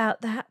think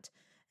about that.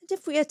 And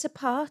if we are to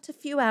part a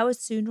few hours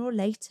sooner or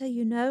later,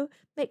 you know,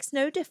 makes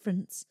no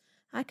difference.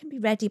 I can be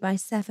ready by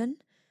 7.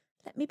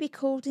 Let me be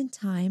called in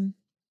time.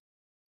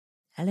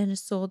 Eleanor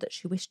saw that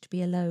she wished to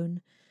be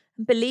alone,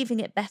 and believing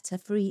it better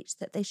for each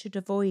that they should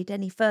avoid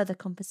any further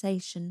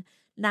conversation,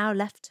 now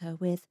left her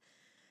with,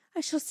 I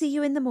shall see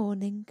you in the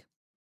morning.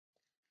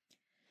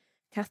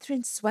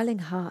 Catherine's swelling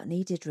heart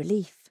needed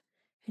relief.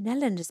 In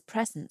Eleanor's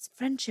presence,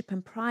 friendship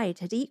and pride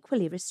had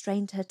equally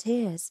restrained her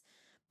tears,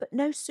 but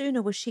no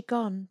sooner was she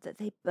gone than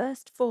they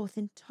burst forth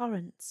in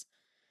torrents.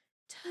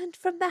 Turned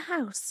from the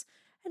house,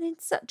 and in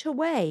such a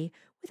way,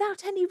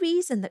 without any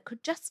reason that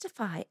could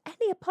justify,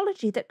 any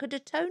apology that could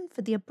atone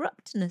for the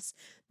abruptness,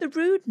 the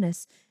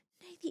rudeness,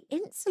 nay, the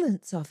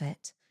insolence of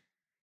it.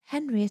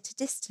 Henry at a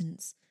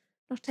distance,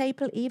 not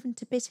able even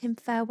to bid him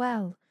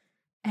farewell,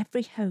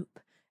 every hope,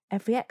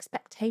 every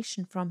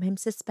expectation from him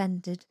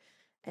suspended,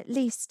 at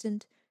least,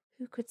 and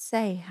who could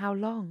say how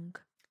long?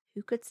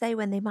 Who could say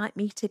when they might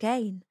meet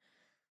again?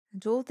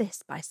 And all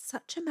this by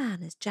such a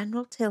man as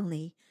General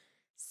Tilney,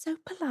 so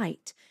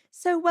polite,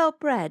 so well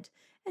bred,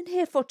 and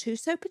heretofore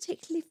so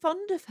particularly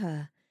fond of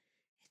her.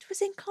 It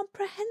was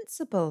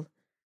incomprehensible.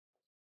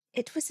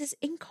 It was as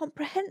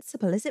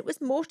incomprehensible as it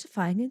was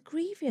mortifying and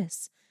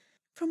grievous.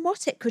 From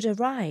what it could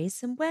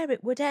arise and where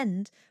it would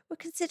end were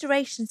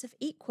considerations of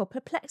equal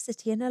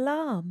perplexity and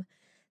alarm.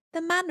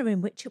 The manner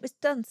in which it was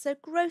done so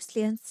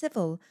grossly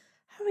uncivil,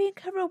 hurrying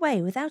her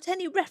away without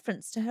any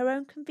reference to her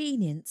own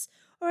convenience,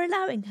 or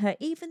allowing her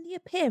even the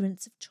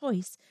appearance of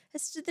choice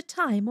as to the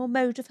time or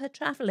mode of her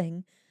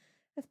travelling,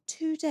 of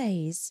 2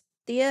 days,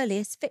 the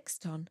earliest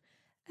fixed on,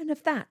 and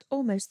of that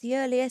almost the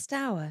earliest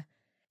hour,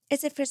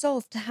 as if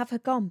resolved to have her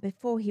gone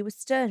before he was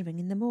stirring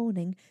in the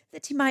morning,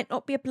 that he might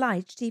not be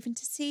obliged even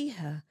to see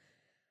her.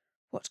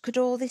 What could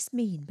all this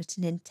mean but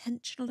an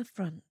intentional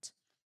affront?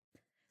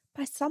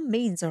 By some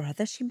means or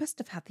other she must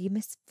have had the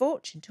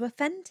misfortune to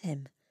offend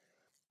him.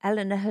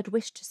 Eleanor had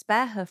wished to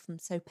spare her from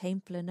so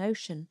painful a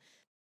notion,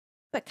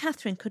 but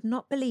Catherine could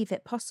not believe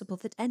it possible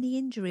that any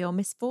injury or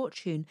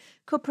misfortune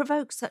could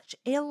provoke such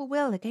ill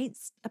will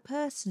against a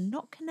person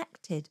not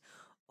connected,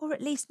 or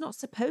at least not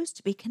supposed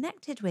to be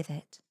connected with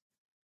it.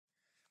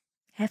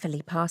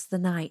 Heavily passed the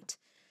night.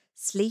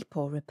 Sleep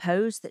or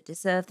repose that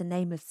deserved the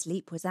name of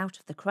sleep was out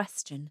of the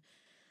question.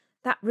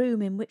 That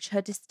room in which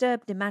her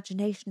disturbed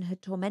imagination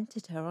had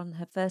tormented her on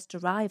her first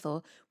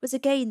arrival was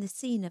again the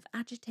scene of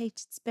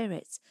agitated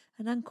spirits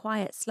and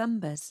unquiet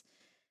slumbers.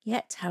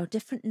 Yet how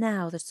different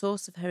now the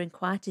source of her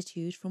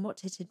inquietude from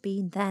what it had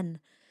been then!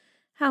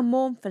 How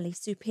mournfully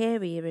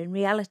superior in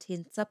reality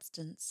and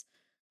substance!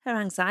 Her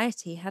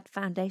anxiety had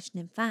foundation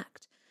in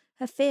fact,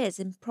 her fears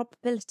in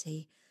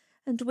probability,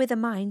 and with a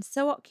mind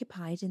so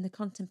occupied in the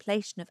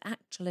contemplation of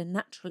actual and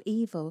natural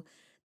evil,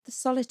 the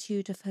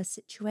solitude of her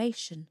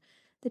situation,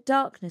 the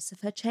darkness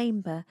of her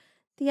chamber,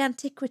 the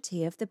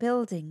antiquity of the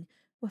building,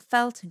 were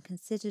felt and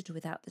considered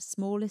without the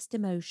smallest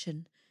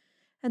emotion.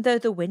 And though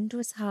the wind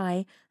was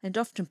high, and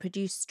often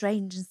produced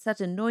strange and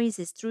sudden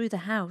noises through the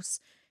house,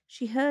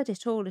 she heard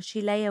it all as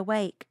she lay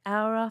awake,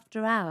 hour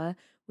after hour,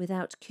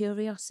 without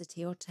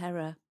curiosity or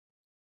terror.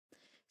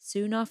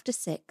 Soon after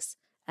 6,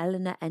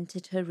 Eleanor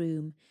entered her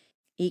room,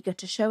 eager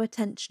to show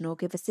attention or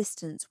give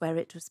assistance where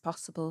it was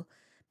possible,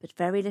 but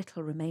very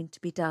little remained to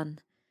be done.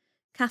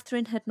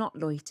 Catherine had not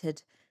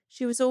loitered.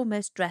 She was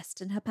almost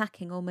dressed and her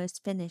packing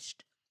almost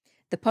finished.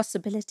 The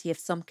possibility of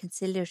some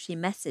conciliatory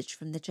message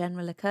from the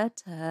General occurred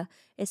to her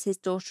as his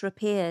daughter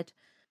appeared.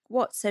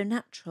 What so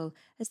natural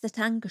as that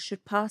anger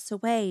should pass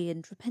away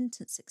and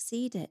repentance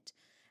succeed it?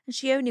 And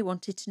she only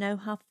wanted to know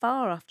how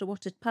far after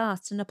what had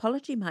passed an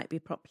apology might be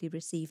properly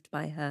received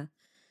by her.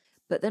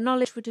 But the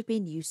knowledge would have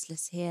been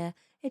useless here.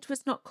 It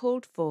was not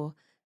called for.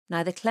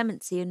 Neither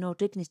clemency nor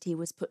dignity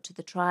was put to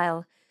the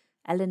trial.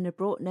 Eleanor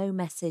brought no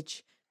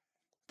message.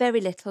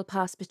 Very little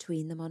passed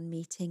between them on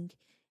meeting.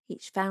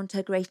 Each found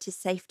her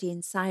greatest safety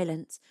in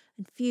silence,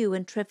 and few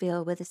and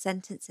trivial were the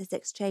sentences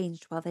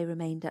exchanged while they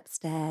remained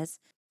upstairs.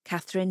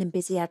 Catherine in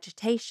busy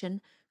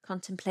agitation,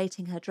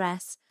 contemplating her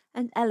dress,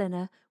 and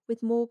Eleanor,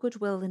 with more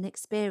goodwill than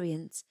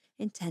experience,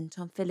 intent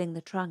on filling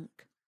the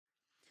trunk.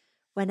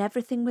 When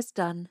everything was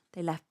done,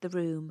 they left the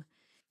room,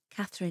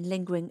 Catherine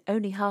lingering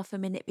only half a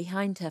minute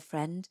behind her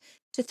friend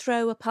to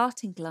throw a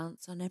parting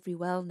glance on every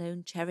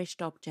well-known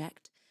cherished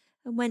object,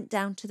 and went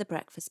down to the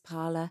breakfast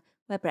parlour,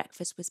 where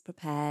breakfast was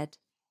prepared.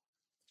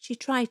 She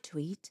tried to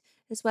eat,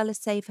 as well as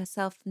save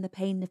herself from the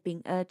pain of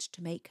being urged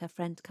to make her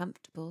friend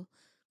comfortable,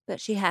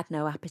 but she had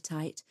no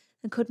appetite,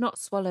 and could not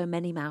swallow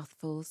many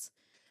mouthfuls.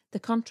 The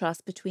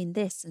contrast between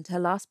this and her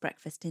last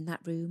breakfast in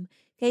that room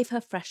gave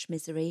her fresh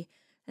misery,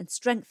 and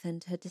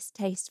strengthened her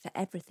distaste for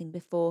everything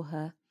before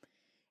her.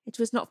 It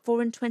was not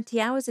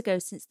 24 hours ago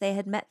since they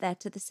had met there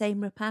to the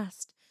same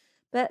repast,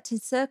 but in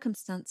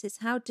circumstances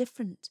how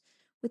different!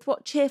 With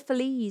what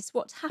cheerful ease,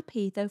 what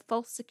happy, though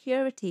false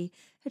security,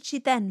 had she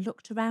then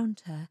looked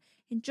around her,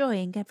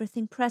 enjoying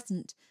everything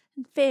present,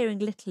 and fearing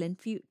little in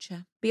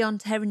future,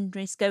 beyond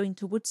Henry's going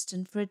to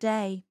Woodstone for a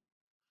day.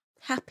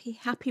 Happy,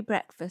 happy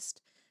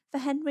breakfast, for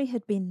Henry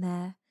had been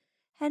there.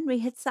 Henry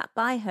had sat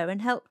by her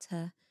and helped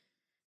her.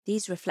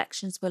 These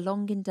reflections were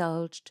long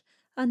indulged,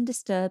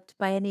 undisturbed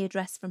by any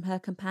address from her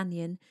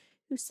companion,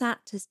 who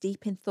sat as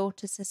deep in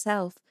thought as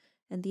herself,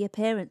 and the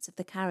appearance of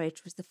the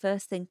carriage was the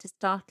first thing to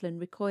startle and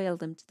recoil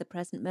them to the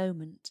present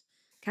moment.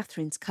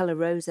 Catherine's colour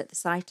rose at the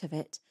sight of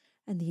it,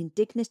 and the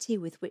indignity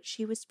with which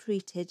she was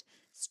treated,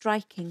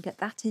 striking at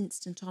that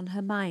instant on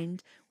her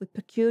mind with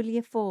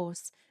peculiar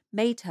force,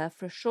 made her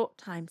for a short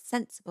time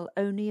sensible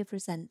only of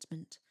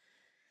resentment.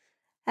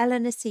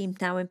 Eleanor seemed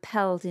now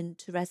impelled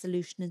into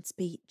resolution and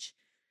speech.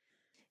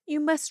 "You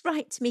must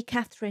write to me,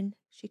 Catherine,"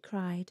 she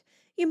cried.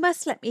 "You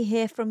must let me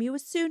hear from you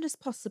as soon as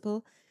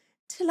possible.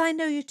 Till I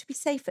know you to be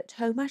safe at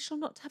home, I shall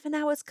not have an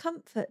hour's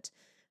comfort.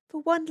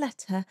 For one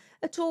letter,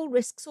 at all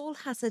risks, all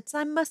hazards,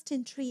 I must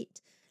entreat.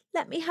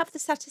 Let me have the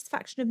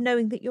satisfaction of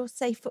knowing that you're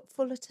safe at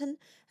Fullerton,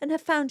 and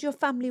have found your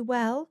family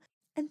well,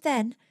 and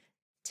then,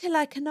 till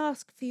I can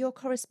ask for your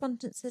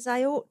correspondence as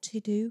I ought to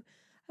do,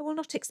 I will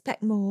not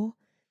expect more.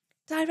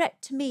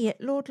 direct to me at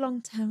Lord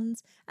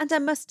Longtown's, and I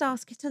must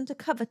ask it under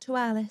cover to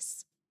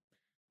Alice.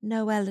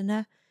 No,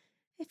 Eleanor,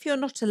 if you're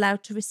not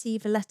allowed to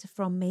receive a letter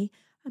from me,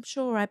 I'm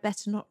sure I'd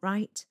better not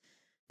write.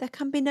 There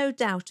can be no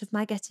doubt of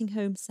my getting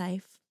home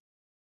safe.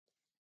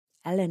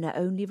 Eleanor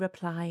only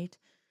replied,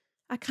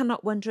 I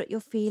cannot wonder at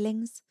your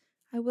feelings.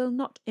 I will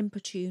not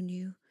importune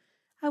you.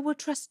 I will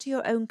trust to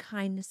your own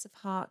kindness of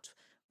heart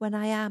when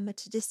I am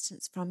at a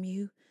distance from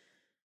you.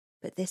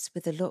 But this,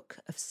 with a look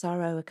of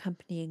sorrow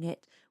accompanying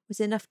it, was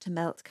enough to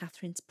melt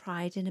Catherine's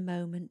pride in a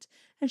moment,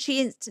 and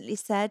she instantly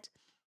said,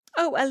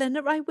 Oh,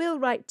 Eleanor, I will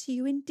write to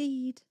you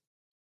indeed.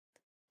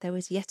 There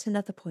was yet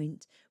another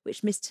point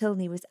which Miss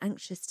Tilney was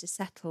anxious to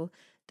settle,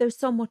 though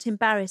somewhat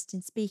embarrassed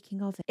in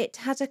speaking of it. It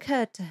had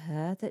occurred to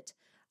her that,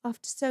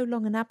 after so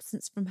long an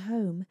absence from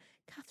home,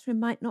 Catherine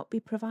might not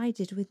be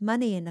provided with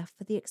money enough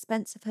for the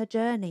expense of her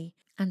journey,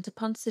 and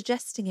upon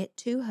suggesting it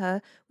to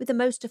her with the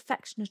most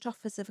affectionate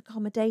offers of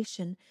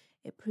accommodation,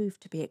 it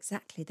proved to be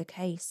exactly the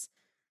case.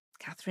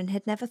 Catherine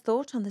had never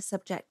thought on the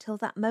subject till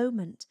that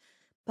moment,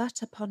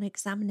 but upon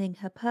examining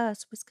her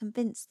purse was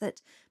convinced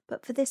that,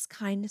 but for this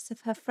kindness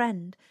of her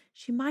friend,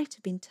 she might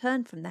have been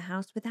turned from the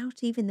house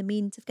without even the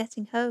means of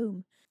getting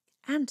home,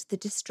 and the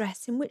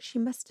distress in which she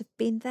must have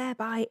been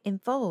thereby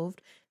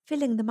involved,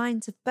 filling the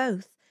minds of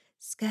both,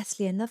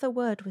 scarcely another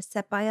word was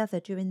said by either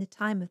during the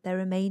time of their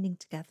remaining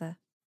together.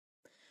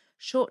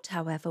 Short,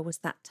 however, was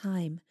that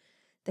time.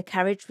 The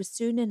carriage was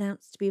soon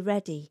announced to be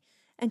ready,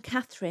 and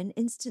Catherine,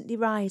 instantly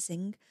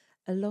rising,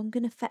 a long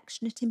and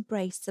affectionate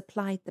embrace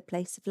supplied the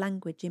place of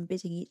language in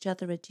bidding each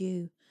other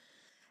adieu.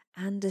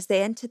 And as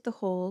they entered the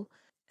hall,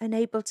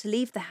 unable to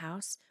leave the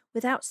house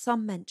without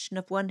some mention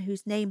of one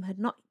whose name had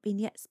not been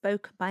yet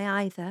spoken by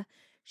either,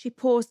 she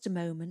paused a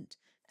moment,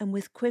 and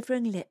with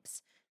quivering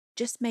lips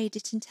just made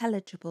it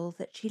intelligible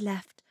that she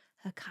left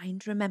her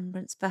kind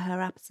remembrance for her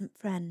absent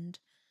friend.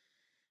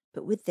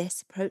 But with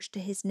this approach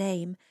to his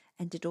name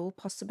ended all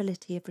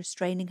possibility of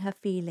restraining her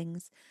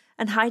feelings,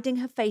 and hiding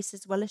her face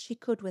as well as she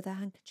could with her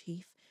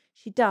handkerchief,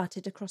 she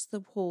darted across the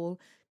hall,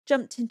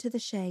 jumped into the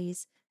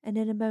chaise, and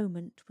in a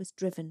moment was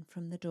driven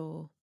from the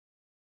door.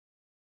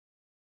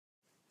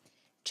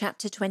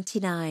 Chapter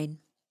 29.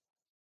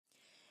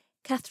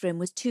 Catherine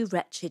was too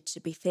wretched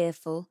to be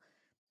fearful.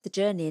 The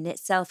journey in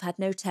itself had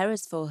no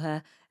terrors for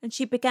her, and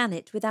she began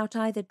it without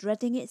either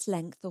dreading its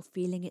length or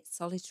feeling its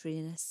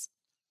solitariness.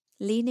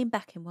 Leaning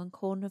back in one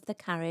corner of the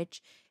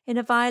carriage, in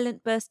a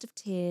violent burst of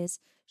tears,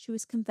 she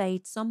was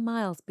conveyed some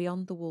miles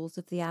beyond the walls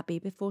of the Abbey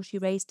before she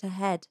raised her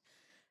head,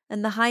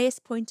 and the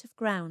highest point of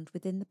ground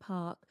within the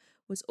park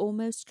was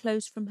almost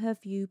closed from her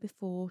view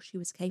before she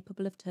was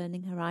capable of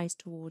turning her eyes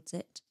towards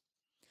it.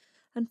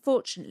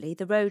 Unfortunately,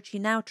 the road she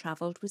now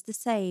travelled was the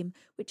same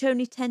which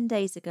only 10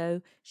 days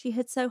ago she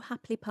had so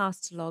happily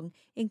passed along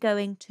in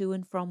going to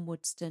and from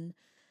Woodston,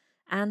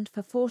 and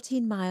for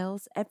 14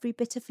 miles every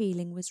bitter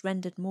feeling was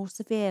rendered more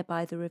severe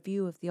by the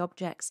review of the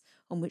objects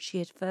on which she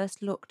had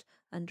first looked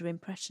under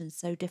impressions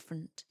so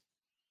different.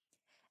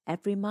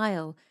 Every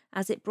mile,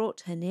 as it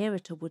brought her nearer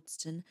to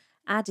Woodston,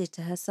 added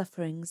to her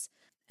sufferings,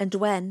 and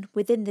when,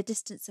 within the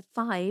distance of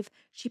 5,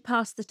 she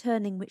passed the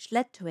turning which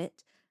led to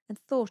it, and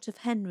thought of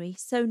Henry,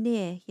 so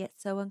near yet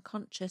so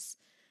unconscious,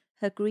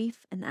 her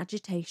grief and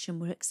agitation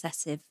were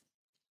excessive.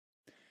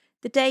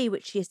 The day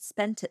which she had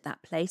spent at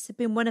that place had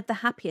been one of the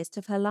happiest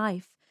of her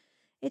life.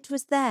 It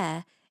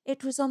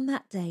was on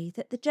that day,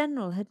 that the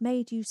General had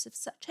made use of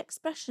such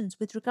expressions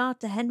with regard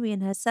to Henry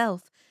and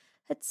herself,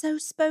 had so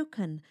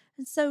spoken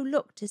and so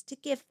looked as to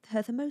give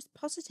her the most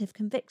positive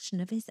conviction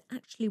of his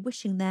actually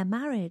wishing their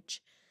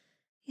marriage.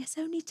 Yes,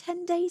 only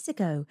 10 days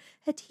ago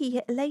had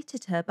he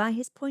elated her by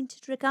his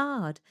pointed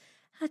regard,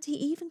 had he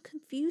even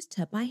confused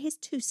her by his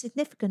too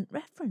significant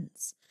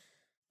reference.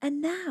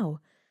 And now,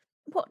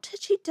 what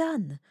had she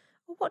done,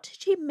 or what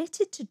had she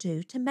omitted to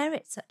do to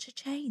merit such a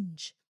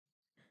change?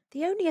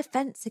 The only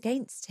offence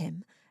against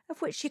him,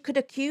 of which she could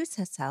accuse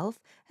herself,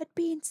 had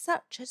been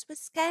such as was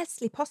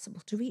scarcely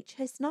possible to reach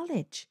his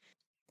knowledge.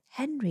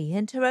 Henry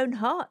and her own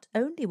heart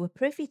only were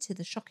privy to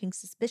the shocking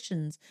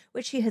suspicions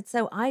which she had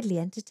so idly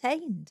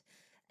entertained,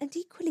 and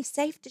equally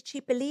safe did she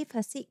believe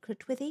her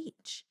secret with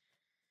each.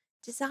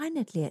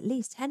 Designedly, at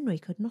least, Henry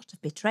could not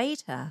have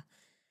betrayed her.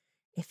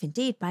 If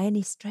indeed by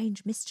any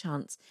strange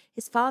mischance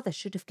his father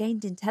should have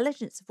gained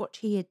intelligence of what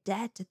she had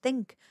dared to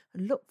think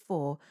and look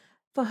for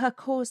her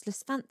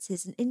causeless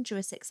fancies and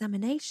injurious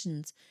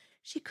examinations,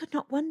 she could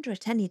not wonder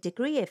at any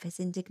degree of his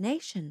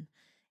indignation.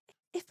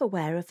 If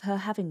aware of her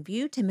having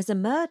viewed him as a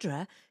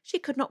murderer, she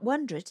could not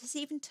wonder at his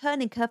even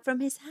turning her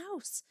from his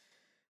house.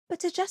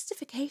 But a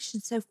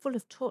justification so full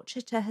of torture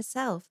to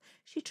herself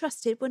she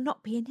trusted would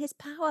not be in his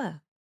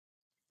power.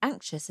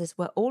 Anxious as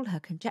were all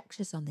her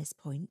conjectures on this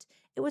point,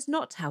 it was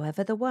not,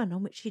 however, the one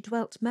on which she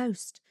dwelt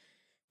most.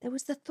 There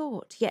was the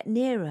thought, yet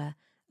nearer,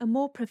 a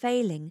more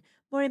prevailing,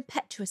 more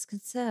impetuous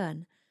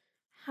concern.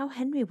 How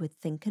Henry would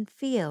think and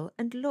feel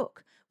and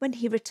look when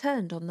he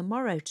returned on the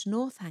morrow to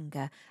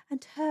Northanger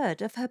and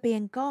heard of her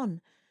being gone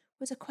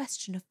was a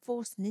question of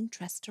force and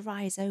interest to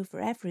rise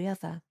over every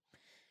other,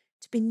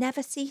 to be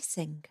never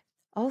ceasing.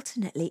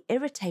 alternately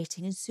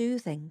irritating and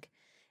soothing.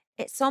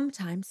 It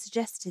sometimes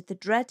suggested the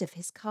dread of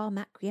his calm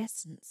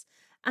acquiescence,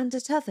 and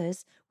at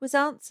others was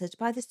answered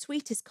by the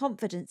sweetest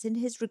confidence in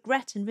his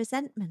regret and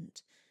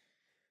resentment.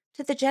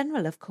 To the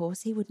General, of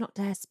course, he would not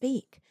dare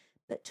speak,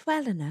 but to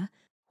Eleanor,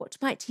 what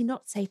might he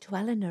not say to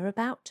Eleanor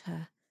about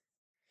her?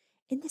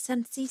 In this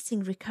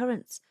unceasing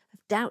recurrence of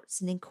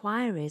doubts and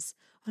inquiries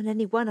on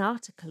any one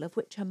article of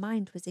which her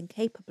mind was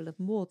incapable of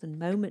more than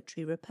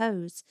momentary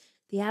repose,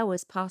 the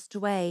hours passed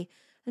away,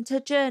 and her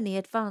journey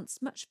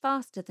advanced much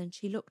faster than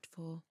she looked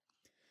for.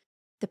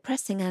 The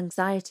pressing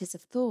anxieties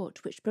of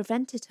thought which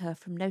prevented her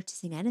from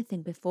noticing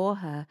anything before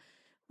her,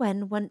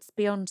 when once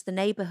beyond the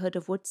neighbourhood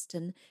of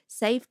Woodston,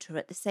 saved her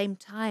at the same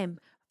time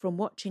from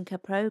watching her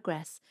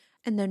progress,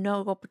 and though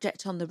no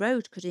object on the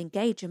road could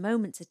engage a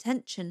moment's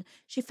attention,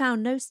 she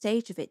found no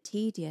stage of it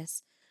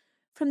tedious.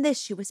 From this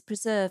she was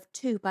preserved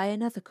too by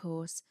another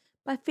cause,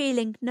 by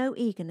feeling no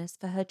eagerness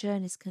for her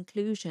journey's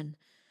conclusion,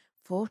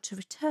 for to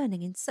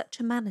returning in such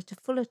a manner to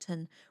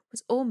Fullerton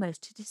was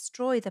almost to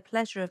destroy the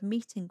pleasure of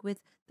meeting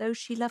with those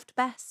she loved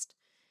best.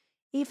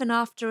 Even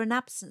after an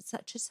absence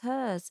such as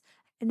hers,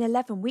 an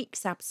 11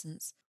 weeks'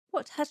 absence,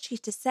 what had she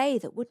to say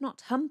that would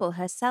not humble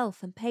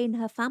herself and pain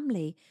her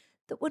family,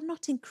 that would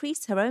not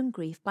increase her own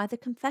grief by the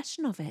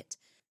confession of it,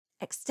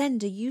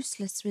 extend a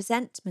useless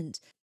resentment,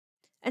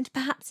 and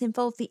perhaps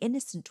involve the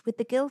innocent with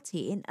the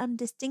guilty in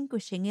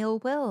undistinguishing ill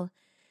will?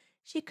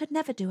 She could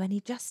never do any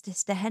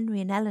justice to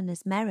Henry and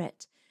Eleanor's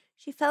merit.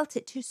 She felt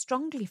it too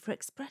strongly for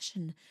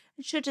expression,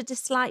 and should a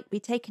dislike be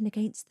taken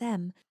against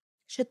them,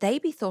 should they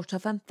be thought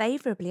of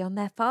unfavourably on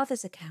their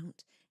father's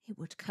account, it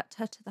would cut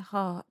her to the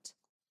heart.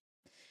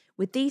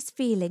 With these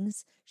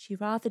feelings, she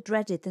rather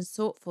dreaded than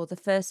sought for the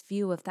first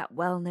view of that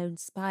well-known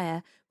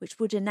spire which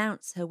would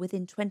announce her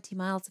within 20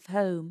 miles of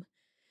home.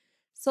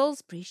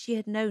 Salisbury she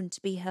had known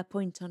to be her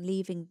point on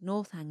leaving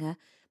Northanger,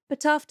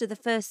 but after the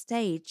first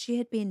stage she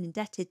had been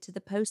indebted to the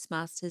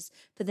postmasters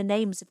for the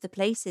names of the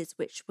places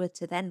which were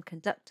to then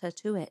conduct her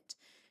to it,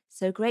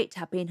 so great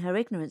had been her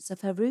ignorance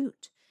of her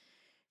route.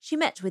 She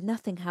met with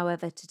nothing,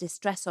 however, to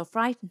distress or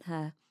frighten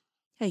her.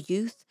 Her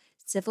youth,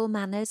 civil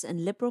manners,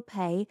 and liberal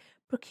pay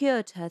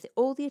procured her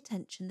all the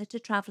attention that a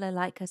traveller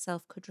like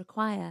herself could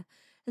require,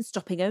 and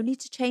stopping only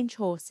to change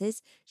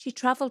horses, she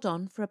travelled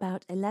on for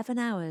about 11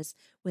 hours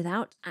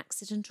without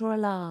accident or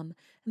alarm,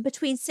 and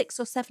between 6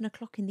 or 7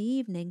 o'clock in the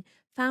evening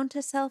found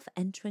herself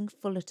entering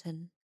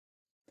Fullerton.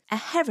 A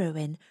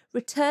heroine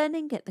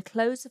returning at the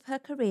close of her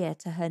career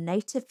to her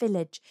native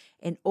village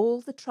in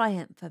all the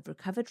triumph of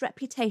recovered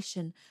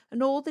reputation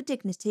and all the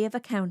dignity of a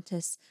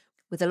countess,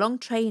 with a long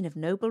train of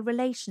noble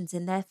relations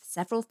in their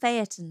several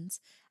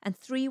phaetons, and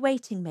 3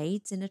 waiting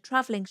maids in a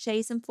travelling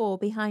chaise and 4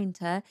 behind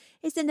her,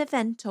 is an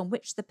event on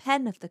which the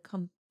pen of the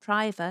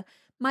contriver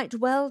might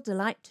well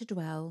delight to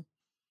dwell.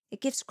 It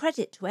gives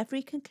credit to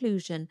every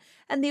conclusion,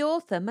 and the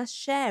author must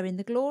share in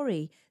the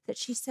glory that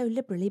she so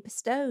liberally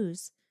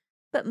bestows.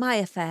 But my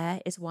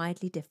affair is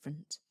widely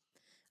different.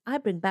 I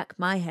bring back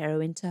my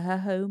heroine to her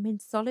home in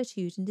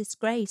solitude and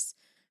disgrace,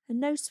 and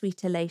no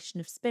sweet elation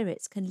of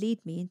spirits can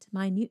lead me into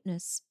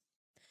minuteness.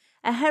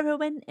 A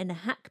heroine in a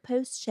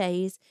hack-post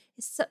chaise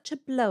is such a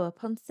blow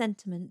upon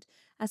sentiment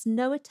as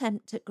no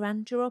attempt at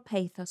grandeur or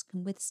pathos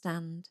can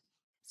withstand.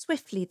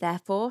 Swiftly,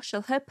 therefore,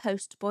 shall her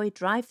post-boy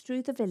drive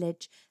through the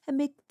village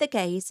amid the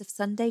gaze of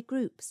Sunday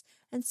groups,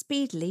 and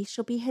speedily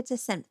shall be her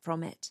descent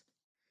from it.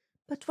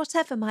 But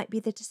whatever might be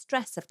the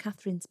distress of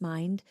Catherine's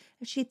mind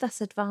as she thus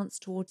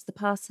advanced towards the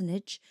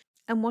parsonage,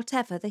 and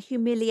whatever the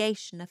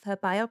humiliation of her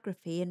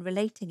biography in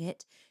relating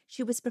it,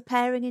 she was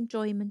preparing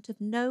enjoyment of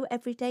no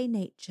everyday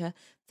nature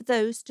for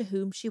those to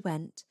whom she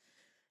went,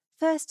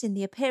 first in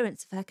the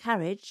appearance of her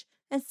carriage,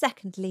 and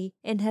secondly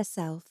in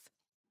herself.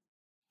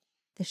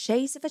 The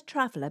chaise of a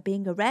traveller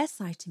being a rare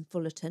sight in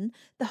Fullerton,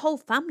 the whole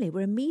family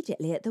were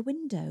immediately at the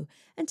window,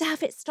 and to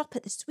have it stop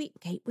at the sweep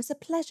gate was a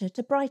pleasure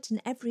to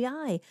brighten every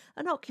eye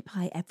and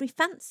occupy every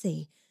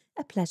fancy,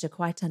 a pleasure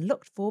quite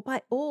unlooked for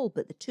by all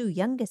but the 2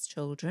 youngest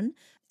children,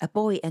 a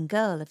boy and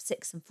girl of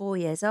 6 and 4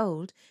 years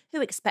old,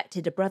 who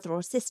expected a brother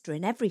or sister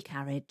in every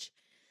carriage.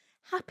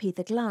 Happy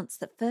the glance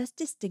that first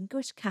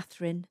distinguished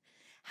Catherine,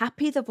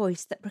 happy the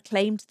voice that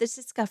proclaimed the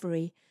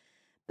discovery.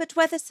 But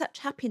whether such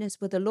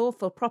happiness were the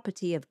lawful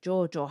property of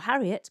George or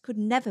Harriet could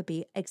never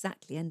be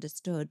exactly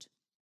understood.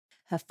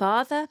 Her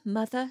father,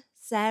 mother,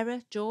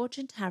 Sarah, George,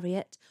 and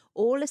Harriet,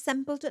 all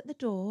assembled at the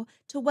door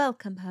to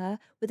welcome her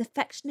with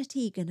affectionate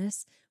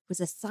eagerness, was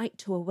a sight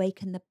to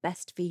awaken the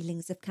best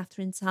feelings of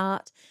Catherine's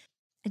heart,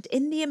 and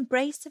in the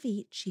embrace of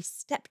each she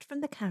stepped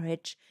from the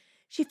carriage.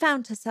 She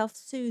found herself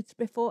soothed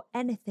before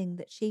anything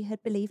that she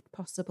had believed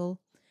possible.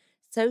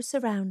 So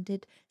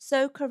surrounded,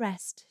 so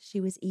caressed, she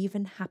was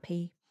even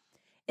happy.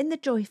 In the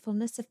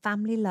joyfulness of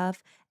family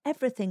love,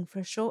 everything for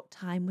a short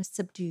time was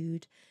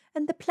subdued,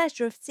 and the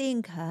pleasure of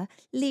seeing her,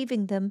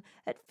 leaving them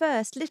at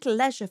first little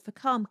leisure for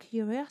calm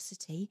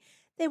curiosity,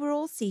 they were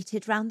all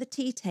seated round the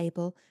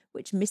tea-table,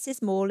 which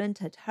Mrs. Morland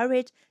had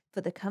hurried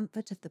for the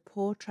comfort of the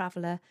poor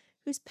traveller,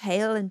 whose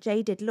pale and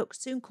jaded look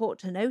soon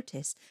caught her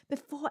notice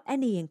before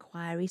any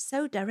inquiry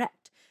so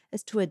direct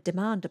as to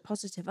demand a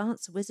positive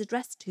answer was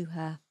addressed to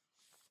her.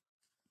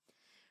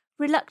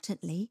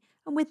 Reluctantly,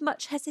 and with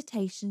much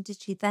hesitation,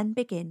 did she then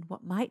begin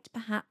what might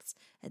perhaps,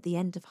 at the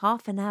end of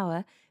half an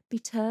hour, be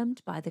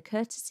termed by the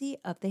courtesy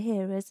of the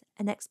hearers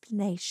an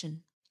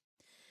explanation.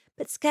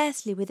 But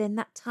scarcely within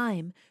that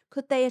time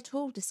could they at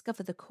all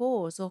discover the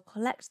cause or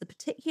collect the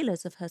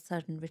particulars of her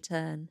sudden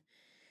return.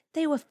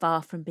 They were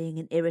far from being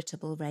an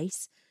irritable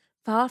race,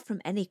 far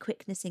from any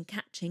quickness in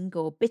catching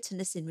or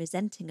bitterness in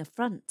resenting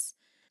affronts.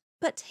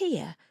 But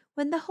here,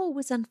 when the whole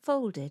was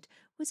unfolded,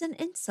 was an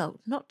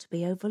insult not to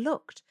be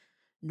overlooked,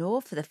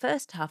 nor for the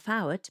first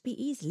half-hour to be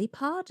easily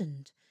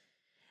pardoned.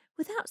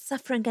 Without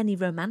suffering any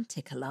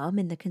romantic alarm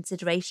in the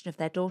consideration of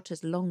their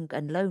daughter's long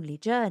and lonely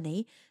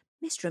journey,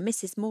 Mr. and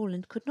Mrs.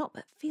 Morland could not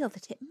but feel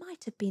that it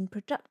might have been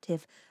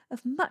productive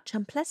of much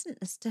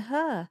unpleasantness to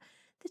her,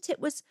 that it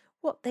was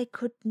what they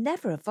could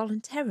never have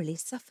voluntarily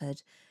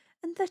suffered,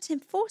 and that in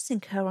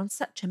forcing her on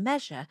such a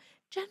measure,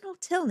 General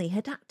Tilney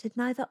had acted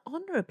neither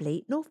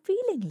honourably nor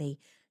feelingly,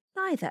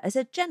 neither as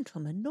a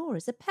gentleman nor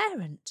as a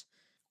parent.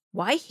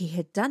 Why he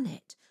had done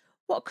it,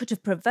 what could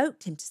have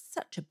provoked him to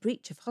such a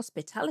breach of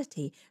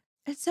hospitality,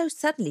 and so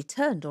suddenly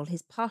turned all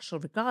his partial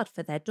regard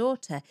for their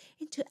daughter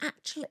into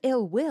actual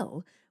ill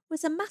will,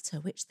 was a matter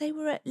which they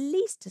were at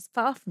least as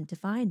far from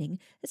divining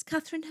as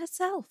Catherine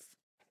herself.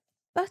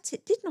 But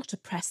it did not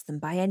oppress them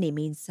by any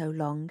means so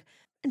long,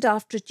 and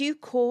after a due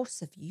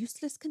course of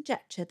useless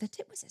conjecture that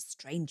it was a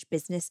strange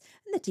business,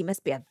 and that he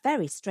must be a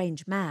very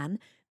strange man,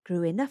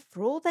 grew enough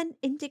for all their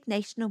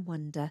indignation and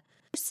wonder.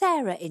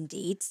 Sarah,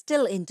 indeed,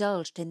 still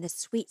indulged in the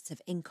sweets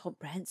of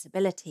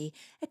incomprehensibility,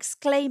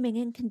 exclaiming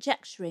and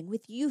conjecturing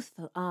with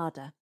youthful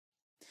ardour.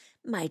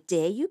 "My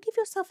dear, you give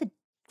yourself a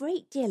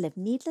great deal of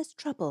needless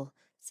trouble,"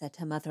 said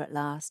her mother at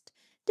last.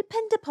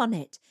 "Depend upon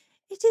it,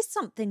 it is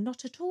something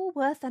not at all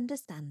worth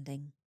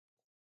understanding."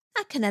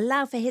 "I can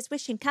allow for his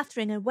wishing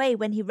Catherine away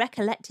when he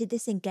recollected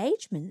this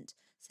engagement,"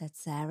 said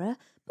Sarah,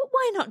 "but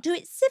why not do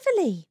it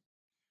civilly?"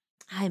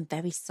 "I am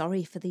very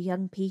sorry for the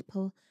young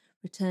people,"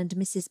 returned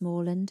Mrs.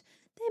 Morland.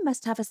 "They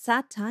must have a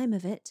sad time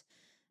of it.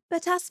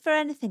 But as for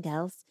anything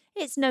else,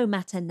 it's no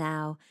matter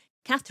now.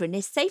 Catherine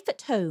is safe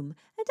at home,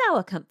 and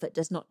our comfort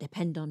does not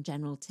depend on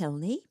General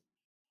Tilney."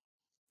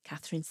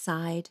 Catherine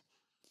sighed.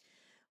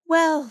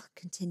 "Well,"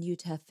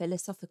 continued her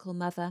philosophical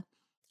mother,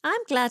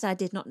 "I'm glad I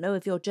did not know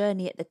of your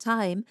journey at the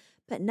time,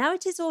 but now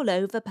it is all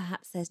over,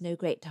 perhaps there's no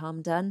great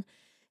harm done.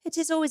 It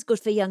is always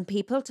good for young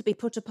people to be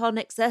put upon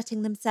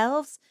exerting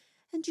themselves.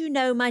 And you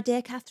know, my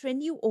dear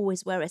Catherine, you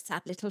always were a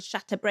sad little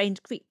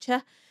shatter-brained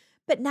creature.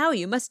 But now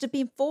you must have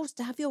been forced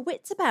to have your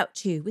wits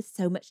about you, with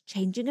so much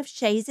changing of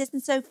chaises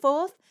and so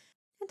forth.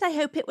 And I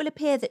hope it will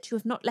appear that you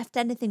have not left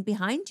anything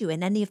behind you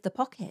in any of the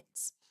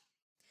pockets."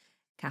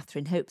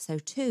 Catherine hoped so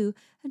too,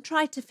 and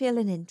tried to feel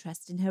an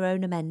interest in her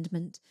own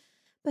amendment.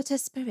 But her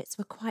spirits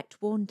were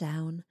quite worn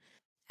down,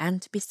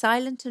 and to be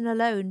silent and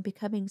alone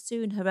becoming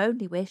soon her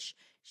only wish,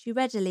 she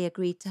readily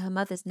agreed to her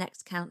mother's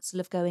next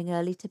counsel of going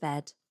early to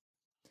bed.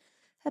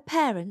 Her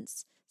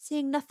parents,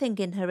 seeing nothing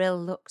in her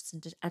ill looks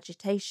and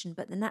agitation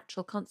but the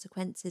natural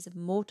consequences of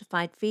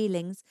mortified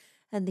feelings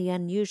and the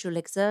unusual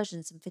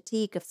exertions and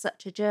fatigue of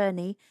such a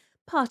journey,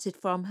 parted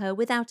from her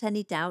without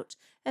any doubt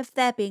of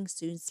their being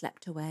soon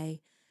slept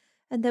away.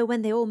 And though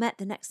when they all met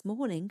the next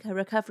morning her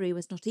recovery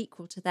was not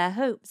equal to their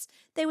hopes,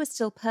 they were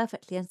still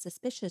perfectly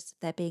unsuspicious of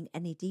there being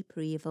any deeper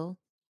evil.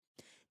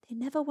 They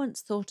never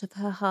once thought of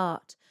her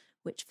heart,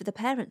 which for the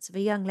parents of a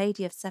young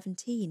lady of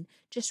 17,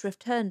 just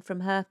returned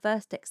from her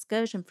first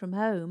excursion from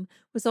home,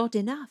 was odd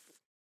enough.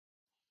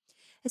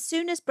 As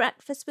soon as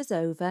breakfast was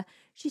over,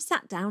 she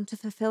sat down to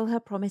fulfil her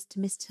promise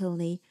to Miss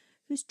Tilney,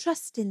 whose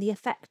trust in the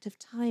effect of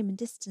time and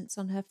distance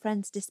on her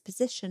friend's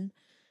disposition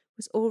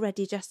was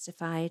already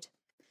justified.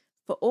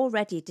 For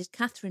already did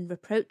Catherine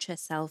reproach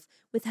herself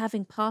with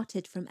having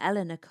parted from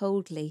Eleanor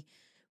coldly,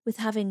 with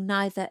having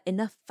neither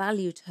enough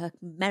valued her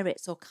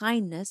merits or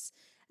kindness,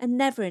 and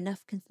never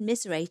enough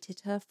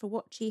commiserated her for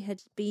what she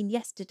had been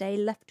yesterday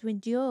left to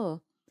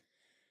endure.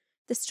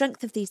 The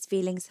strength of these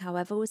feelings,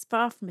 however, was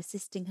far from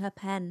assisting her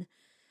pen,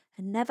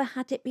 and never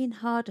had it been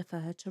harder for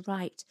her to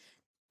write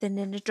than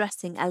in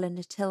addressing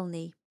Eleanor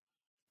Tilney.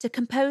 To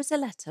compose a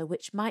letter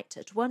which might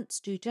at once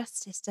do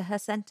justice to her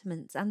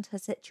sentiments and her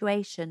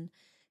situation,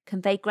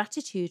 convey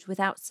gratitude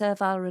without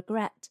servile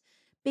regret,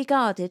 be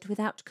guarded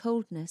without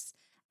coldness,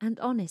 and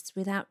honest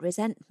without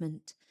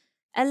resentment,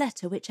 a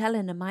letter which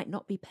Eleanor might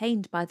not be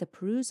pained by the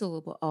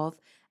perusal of,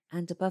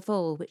 and above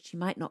all which she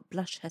might not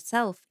blush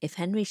herself if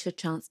Henry should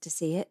chance to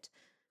see it,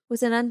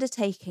 was an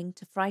undertaking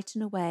to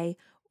frighten away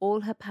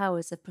all her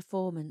powers of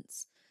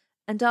performance,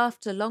 and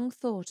after long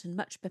thought and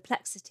much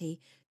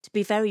perplexity, to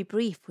be very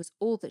brief was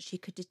all that she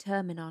could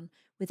determine on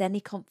with any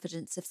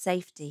confidence of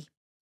safety.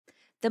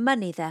 The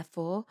money,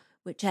 therefore,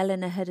 which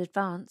Eleanor had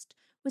advanced,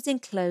 was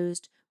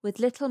enclosed with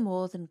little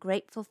more than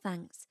grateful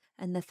thanks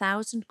and the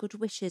 1,000 good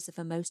wishes of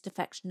a most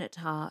affectionate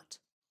heart.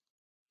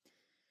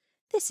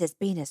 "This has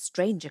been a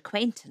strange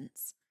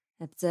acquaintance,"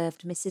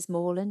 observed Mrs.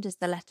 Morland as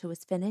the letter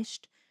was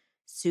finished.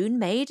 "Soon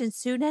made and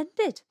soon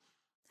ended.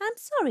 I'm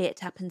sorry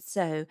it happened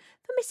so,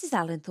 for Mrs.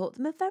 Allen thought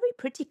them a very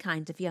pretty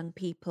kind of young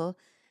people,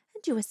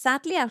 and you were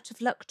sadly out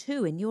of luck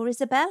too in your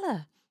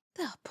Isabella.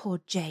 Oh,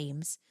 poor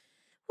James.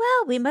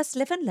 Well, we must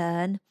live and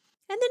learn,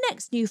 and the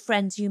next new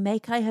friends you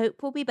make, I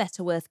hope, will be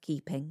better worth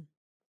keeping.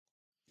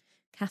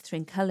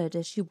 Catherine coloured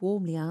as she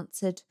warmly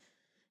answered,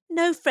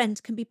 No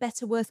friend can be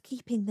better worth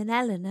keeping than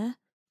Eleanor.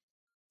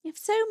 If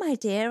so, my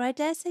dear, I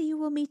dare say you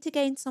will meet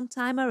again some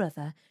time or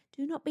other.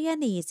 Do not be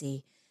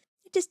uneasy.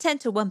 It is 10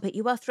 to 1 but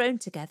you are thrown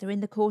together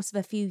in the course of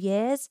a few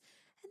years,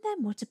 and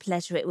then what a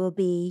pleasure it will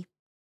be.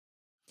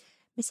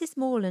 Mrs.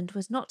 Morland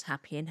was not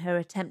happy in her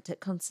attempt at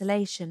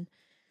consolation.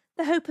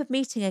 The hope of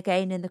meeting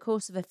again in the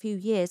course of a few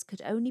years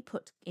could only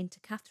put into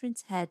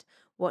Catherine's head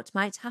what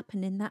might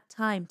happen in that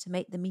time to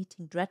make the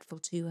meeting dreadful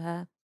to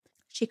her.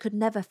 She could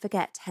never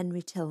forget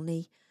Henry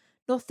Tilney,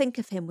 nor think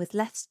of him with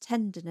less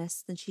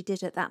tenderness than she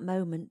did at that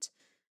moment.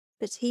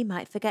 But he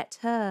might forget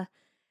her,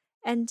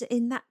 and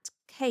in that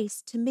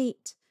case to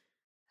meet.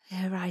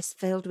 Her eyes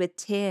filled with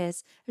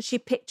tears as she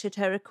pictured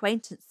her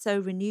acquaintance so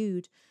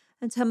renewed,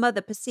 and her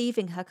mother,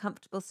 perceiving her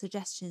comfortable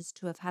suggestions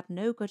to have had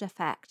no good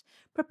effect,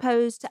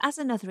 proposed, as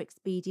another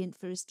expedient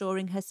for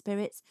restoring her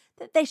spirits,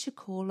 that they should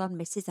call on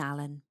Mrs.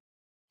 Allen.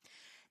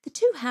 The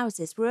two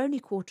houses were only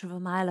 1/4 of a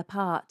mile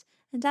apart,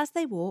 and as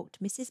they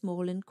walked, Mrs.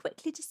 Morland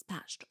quickly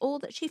dispatched all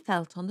that she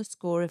felt on the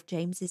score of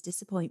James's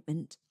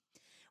disappointment.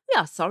 We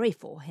are sorry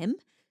for him,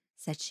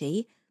 said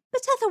she,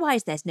 but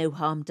otherwise there's no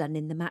harm done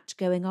in the match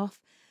going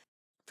off,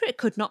 for it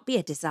could not be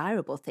a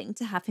desirable thing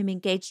to have him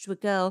engaged to a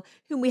girl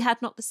whom we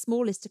had not the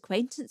smallest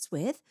acquaintance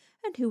with,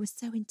 and who was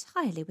so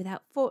entirely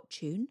without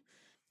fortune.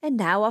 And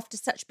now, after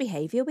such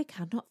behaviour, we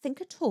cannot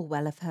think at all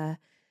well of her.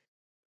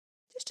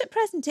 Just at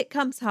present it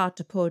comes hard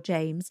to poor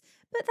James,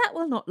 but that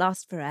will not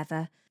last for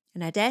ever,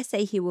 and I dare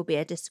say he will be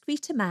a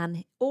discreeter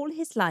man all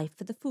his life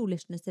for the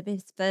foolishness of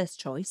his first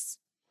choice.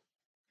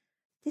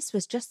 This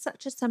was just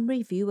such a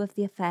summary view of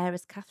the affair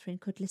as Catherine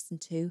could listen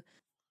to.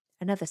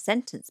 Another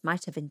sentence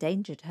might have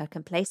endangered her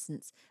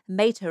complacence and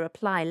made her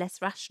reply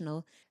less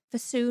rational, for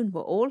soon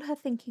were all her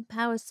thinking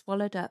powers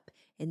swallowed up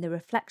in the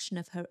reflection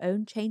of her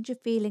own change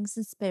of feelings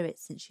and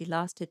spirits since she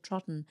last had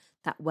trodden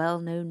that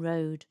well-known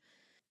road.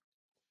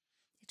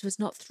 It was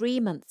not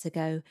 3 months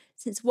ago,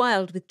 since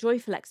wild with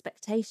joyful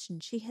expectation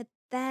she had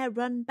there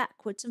run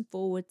backwards and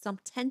forwards some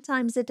 10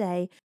 times a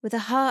day, with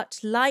a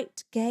heart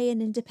light, gay,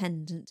 and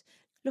independent,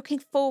 looking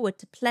forward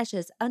to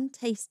pleasures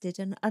untasted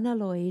and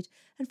unalloyed,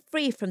 and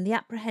free from the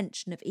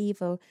apprehension of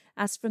evil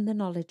as from the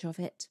knowledge of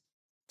it.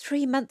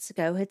 3 months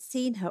ago had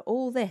seen her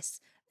all this,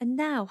 and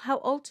now how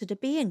altered a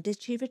being did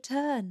she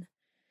return!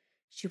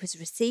 She was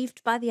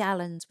received by the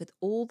Allens with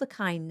all the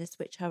kindness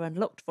which her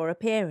unlooked-for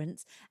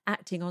appearance,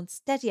 acting on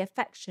steady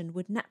affection,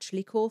 would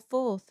naturally call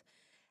forth,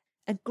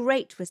 and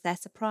great was their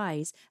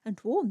surprise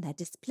and warm their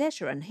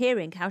displeasure on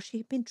hearing how she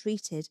had been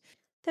treated,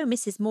 though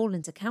Mrs.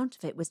 Morland's account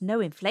of it was no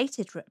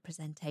inflated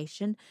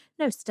representation,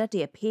 no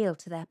study appeal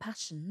to their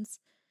passions.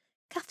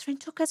 Catherine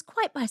took us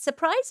quite by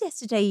surprise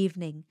yesterday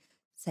evening,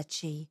 said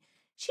she.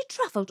 She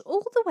travelled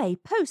all the way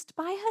post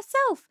by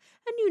herself,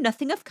 and knew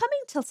nothing of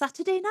coming till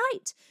Saturday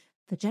night.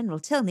 For General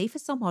Tilney, for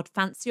some odd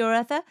fancy or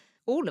other,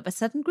 all of a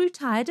sudden grew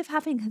tired of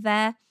having her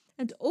there,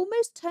 and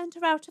almost turned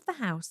her out of the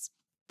house.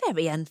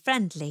 Very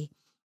unfriendly,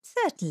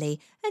 certainly,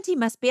 and he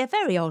must be a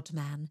very odd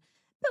man.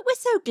 But we're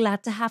so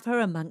glad to have her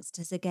amongst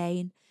us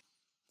again.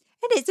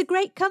 And it's a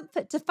great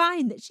comfort to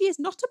find that she is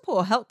not a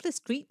poor helpless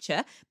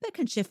creature, but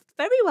can shift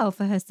very well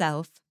for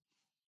herself.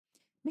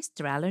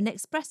 Mr. Allen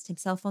expressed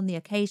himself on the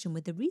occasion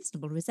with the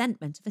reasonable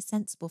resentment of a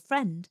sensible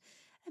friend,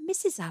 and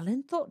Mrs.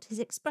 Allen thought his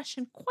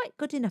expression quite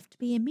good enough to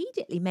be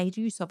immediately made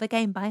use of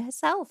again by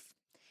herself.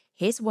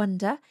 His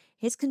wonder,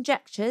 his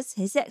conjectures,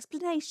 his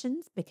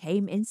explanations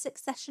became in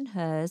succession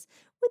hers,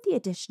 with the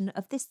addition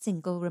of this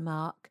single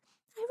remark: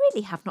 I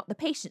really have not the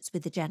patience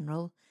with the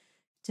General,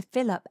 to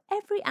fill up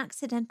every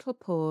accidental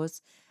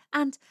pause,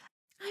 and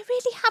I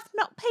really have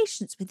not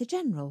patience with the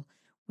General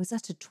was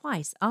uttered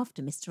twice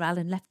after Mr.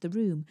 Allen left the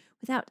room,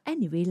 without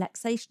any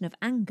relaxation of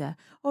anger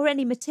or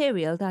any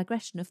material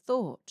digression of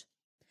thought.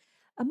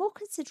 A more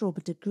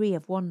considerable degree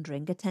of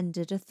wandering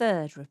attended a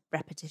third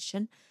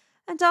repetition,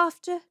 and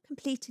after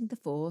completing the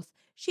fourth,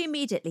 she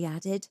immediately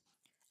added,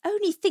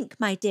 Only think,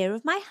 my dear,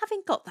 of my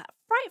having got that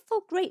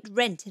frightful great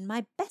rent in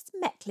my best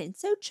Mechlin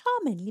so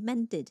charmingly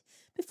mended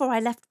before I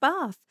left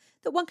Bath,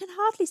 that one can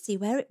hardly see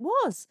where it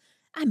was.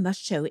 I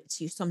must show it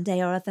to you some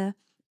day or other.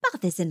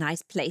 Bath is a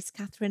nice place,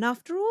 Catherine,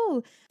 after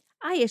all.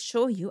 I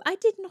assure you I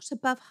did not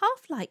above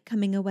half like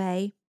coming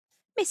away.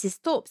 Mrs.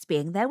 Thorpe's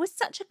being there was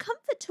such a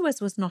comfort to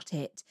us, was not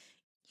it?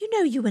 You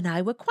know you and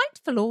I were quite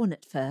forlorn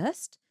at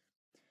first.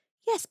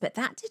 Yes, but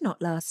that did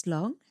not last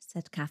long,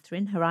 said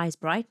Catherine, her eyes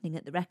brightening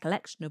at the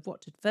recollection of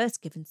what had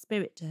first given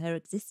spirit to her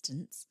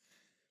existence.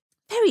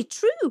 Very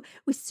true.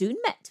 We soon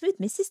met with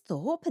Mrs.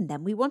 Thorpe, and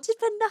then we wanted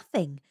for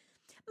nothing.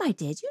 My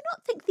dear, do you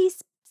not think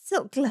these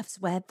silk gloves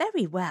wear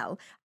very well?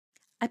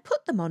 I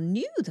put them on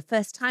new the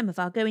first time of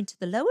our going to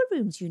the lower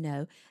rooms, you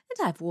know,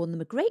 and I've worn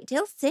them a great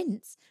deal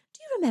since.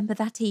 Do you remember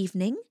that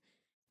evening?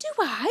 Do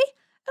I?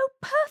 Oh,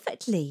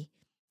 perfectly.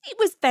 It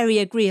was very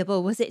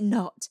agreeable, was it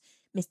not?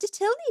 Mr.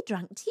 Tilney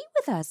drank tea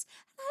with us,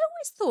 and I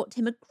always thought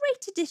him a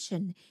great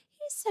addition.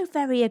 He is so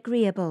very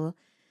agreeable.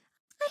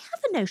 I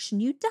have a notion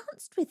you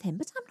danced with him,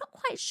 but I'm not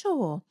quite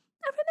sure.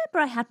 I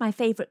remember I had my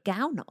favourite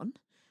gown on.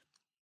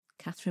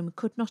 Catherine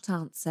could not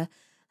answer,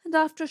 and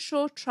after a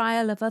short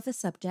trial of other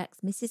subjects,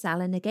 Mrs.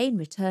 Allen again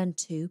returned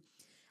to,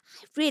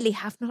 I really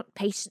have not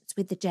patience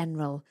with the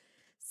General.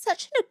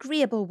 Such an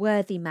agreeable,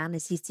 worthy man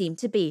as he seemed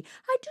to be,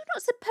 I do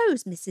not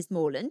suppose, Mrs.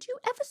 Morland, you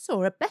ever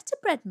saw a better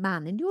bred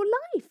man in your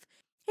life.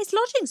 His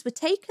lodgings were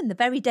taken the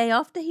very day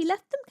after he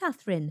left them,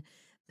 Catherine.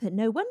 But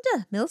no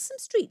wonder, Milsom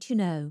Street, you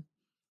know.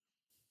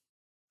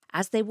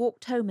 As they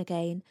walked home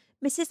again,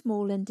 Mrs.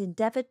 Morland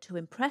endeavoured to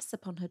impress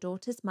upon her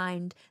daughter's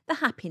mind the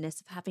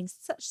happiness of having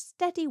such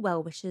steady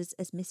well-wishers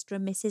as Mr.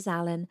 and Mrs.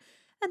 Allen,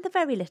 and the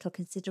very little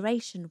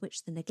consideration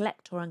which the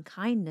neglect or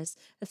unkindness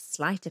of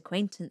slight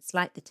acquaintance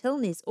like the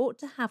Tilneys ought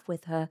to have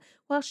with her,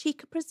 while she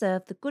could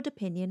preserve the good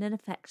opinion and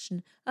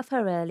affection of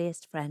her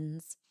earliest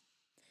friends.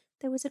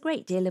 There was a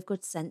great deal of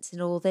good sense in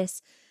all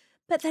this,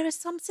 but there are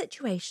some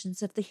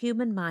situations of the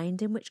human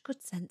mind in which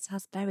good sense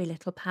has very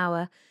little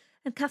power,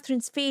 and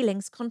Catherine's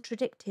feelings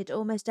contradicted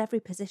almost every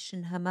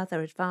position her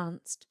mother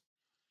advanced.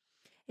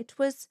 It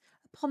was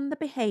upon the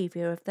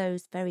behaviour of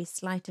those very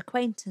slight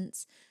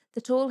acquaintance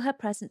that all her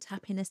present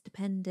happiness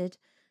depended,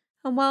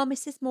 and while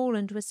Mrs.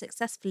 Morland was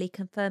successfully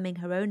confirming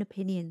her own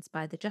opinions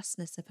by the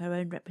justness of her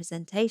own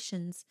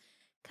representations,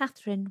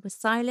 Catherine was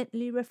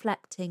silently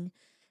reflecting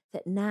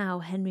that now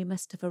Henry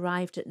must have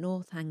arrived at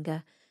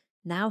Northanger,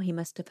 now he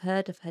must have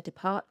heard of her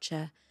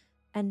departure,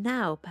 and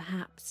now,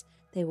 perhaps,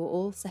 they were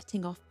all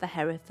setting off for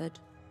Hereford.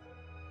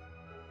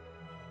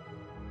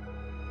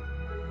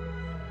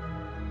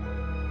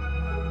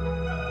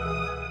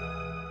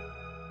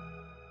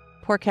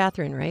 Poor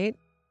Catherine, right?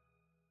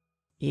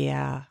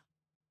 Yeah.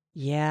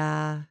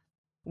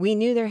 We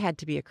knew there had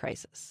to be a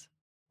crisis,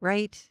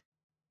 right?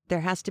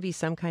 There has to be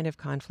some kind of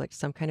conflict,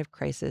 some kind of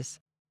crisis,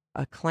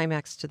 a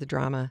climax to the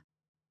drama.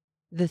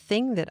 The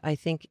thing that I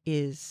think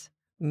is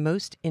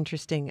most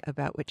interesting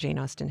about what Jane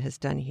Austen has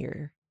done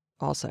here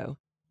also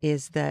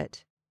is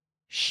that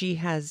she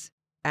has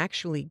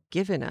actually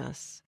given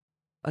us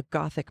a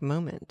Gothic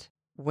moment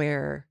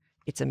where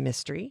it's a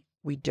mystery.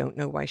 We don't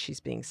know why she's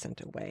being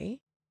sent away.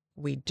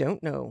 We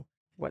don't know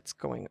what's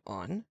going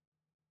on.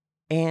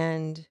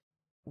 And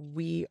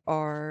we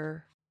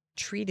are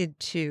treated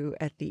to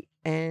at the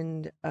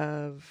end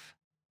of,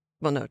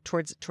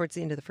 towards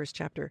the end of the first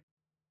chapter,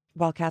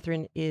 while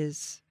Catherine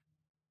is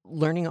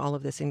learning all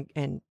of this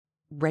and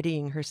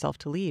readying herself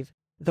to leave,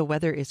 the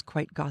weather is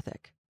quite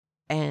Gothic,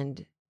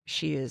 and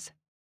she is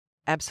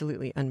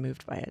absolutely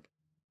unmoved by it.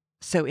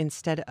 So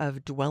instead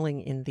of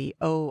dwelling in the,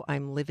 oh,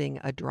 I'm living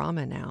a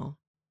drama now,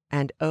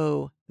 and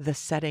oh, the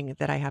setting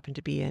that I happen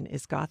to be in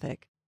is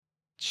Gothic,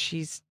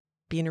 she's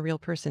being a real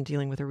person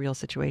dealing with a real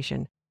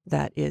situation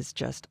that is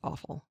just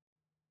awful.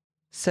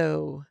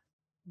 So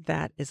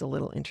that is a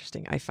little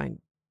interesting. I found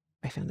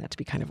that to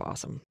be kind of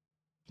awesome.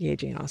 Yay,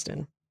 Jane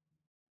Austen.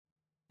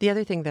 The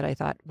other thing that I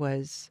thought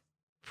was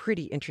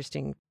pretty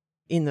interesting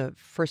in the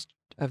first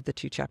of the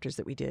two chapters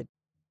that we did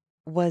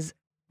was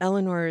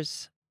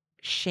Eleanor's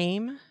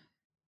shame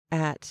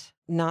at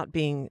not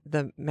being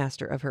the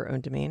master of her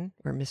own domain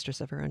or mistress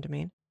of her own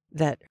domain,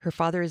 that her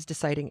father is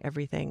deciding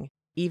everything,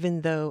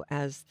 even though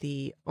as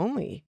the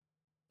only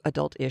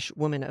adult-ish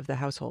woman of the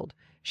household,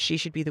 she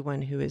should be the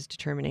one who is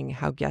determining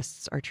how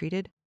guests are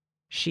treated.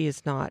 She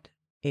is not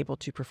able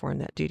to perform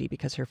that duty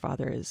because her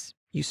father is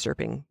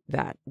usurping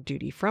that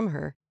duty from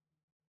her.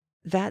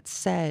 That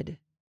said,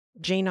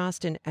 Jane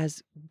Austen,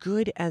 as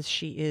good as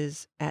she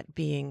is at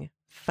being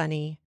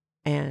funny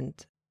and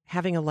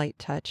having a light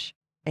touch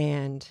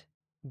and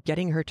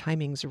getting her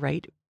timings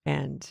right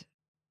and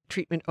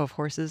treatment of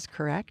horses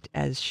correct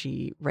as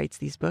she writes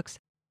these books,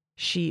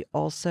 she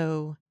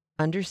also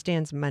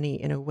understands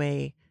money in a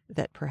way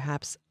that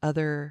perhaps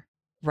other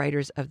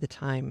writers of the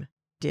time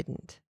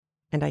didn't.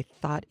 And I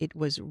thought it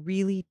was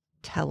really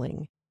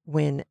telling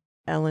when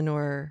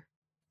Eleanor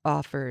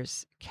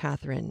offers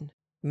Catherine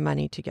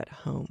money to get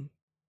home.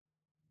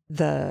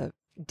 The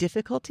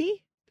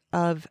difficulty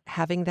of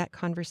having that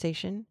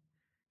conversation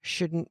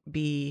shouldn't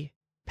be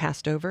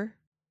passed over.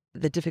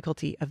 The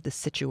difficulty of the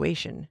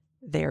situation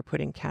they are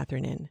putting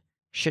Catherine in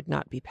should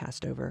not be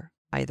passed over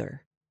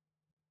either.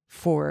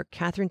 For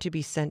Catherine to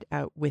be sent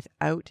out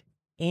without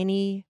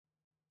any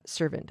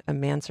servant, a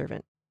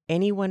manservant,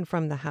 anyone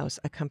from the house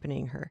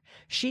accompanying her,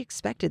 she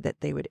expected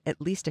that they would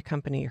at least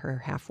accompany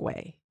her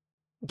halfway,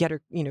 get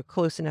her,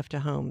 close enough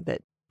to home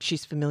that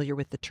she's familiar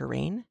with the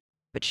terrain,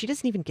 but she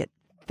doesn't even get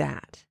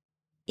that.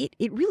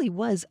 It really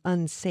was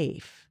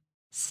unsafe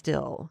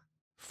still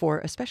for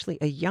especially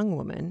a young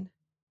woman,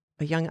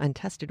 a young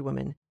untested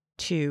woman,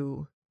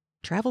 to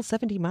travel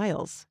 70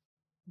 miles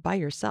by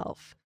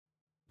yourself.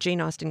 Jane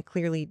Austen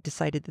clearly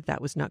decided that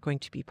that was not going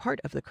to be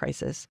part of the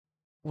crisis,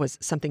 was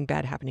something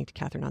bad happening to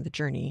Catherine on the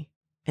journey.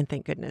 And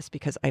thank goodness,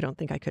 because I don't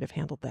think I could have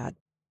handled that.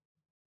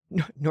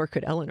 Nor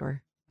could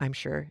Eleanor, I'm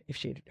sure, if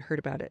she'd heard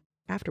about it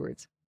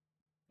afterwards.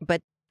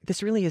 But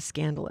this really is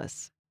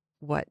scandalous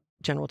what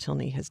General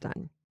Tilney has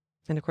done.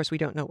 And of course, we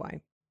don't know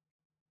why.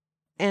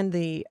 And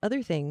the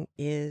other thing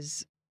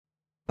is,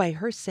 by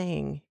her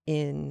saying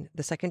in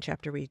the second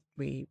chapter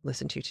we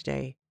listened to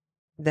today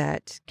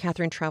that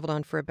Catherine traveled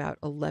on for about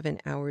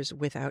 11 hours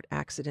without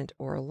accident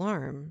or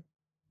alarm,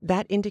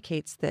 that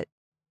indicates that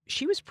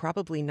she was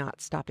probably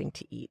not stopping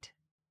to eat.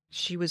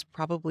 She was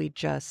probably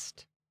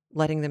just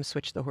letting them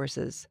switch the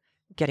horses,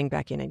 getting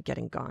back in and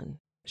getting gone.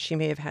 She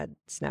may have had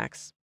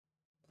snacks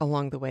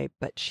along the way,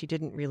 but she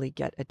didn't really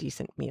get a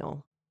decent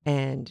meal.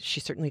 And she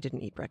certainly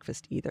didn't eat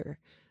breakfast either.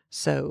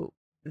 So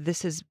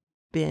this has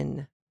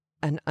been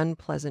an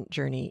unpleasant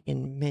journey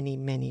in many,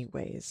 many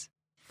ways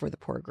for the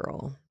poor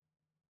girl.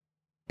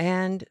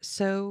 And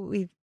so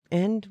we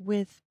end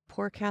with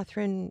poor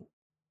Catherine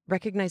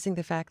recognizing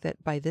the fact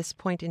that by this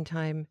point in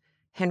time,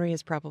 Henry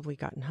has probably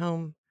gotten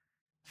home,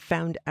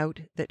 found out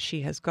that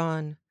she has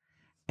gone,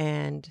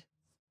 and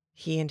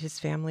he and his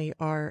family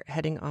are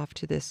heading off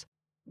to this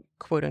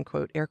quote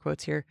unquote, air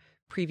quotes here,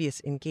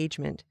 previous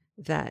engagement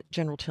that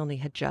General Tilney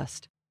had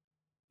just,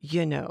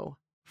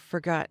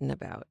 forgotten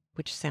about,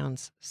 which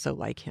sounds so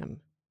like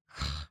him.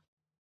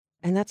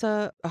 And that's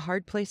a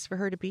hard place for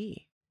her to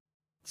be.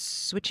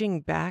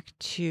 Switching back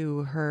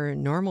to her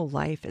normal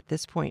life at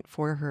this point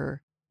for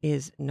her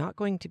is not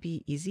going to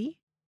be easy.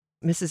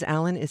 Mrs.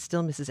 Allen is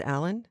still Mrs.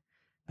 Allen.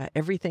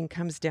 Everything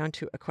comes down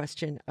to a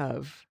question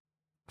of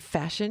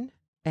fashion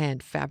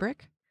and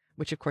fabric,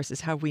 which of course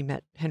is how we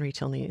met Henry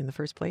Tilney in the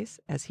first place,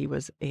 as he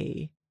was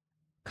a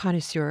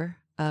connoisseur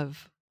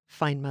of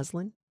fine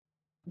muslin.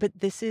 But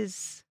this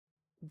is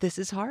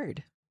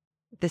hard.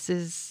 This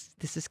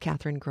is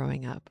Catherine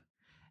growing up.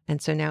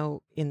 And so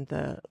now in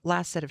the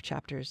last set of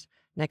chapters,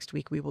 next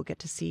week, we will get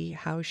to see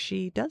how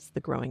she does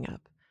the growing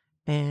up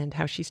and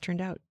how she's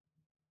turned out.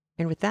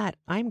 And with that,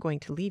 I'm going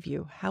to leave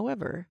you.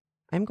 However,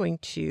 I'm going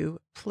to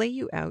play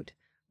you out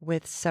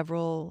with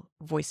several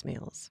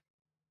voicemails.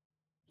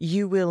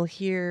 You will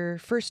hear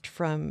first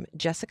from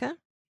Jessica,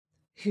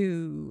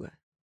 who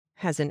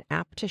has an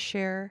app to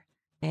share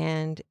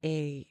and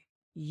a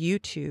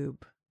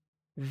YouTube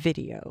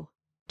video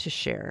to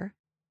share.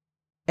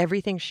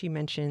 Everything she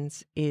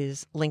mentions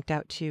is linked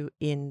out to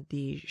in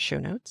the show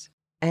notes.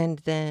 And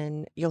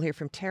then you'll hear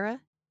from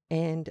Tara,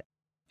 and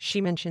she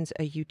mentions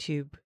a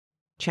YouTube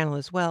channel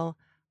as well.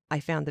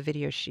 I found the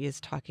video she is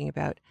talking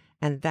about,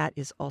 and that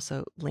is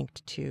also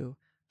linked to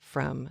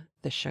from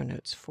the show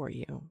notes for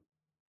you.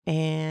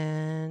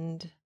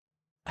 And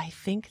I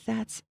think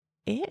that's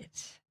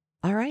it.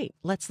 All right,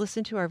 let's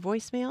listen to our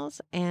voicemails.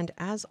 And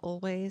as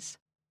always,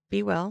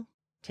 be well,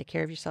 take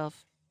care of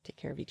yourself, take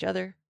care of each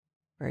other,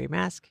 wear your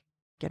mask,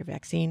 get a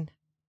vaccine.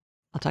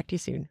 I'll talk to you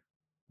soon.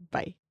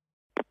 Bye.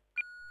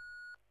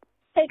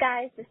 Hey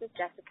guys, this is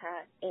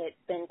Jessica. It's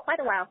been quite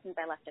a while since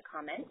I left a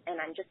comment,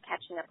 and I'm just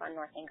catching up on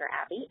Northanger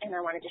Abbey, and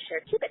I wanted to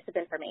share 2 bits of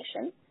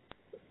information.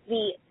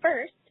 The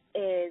first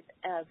is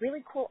a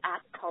really cool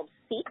app called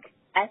Seek,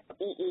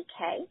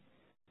 S-E-E-K,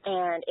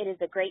 and it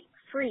is a great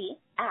free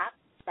app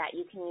that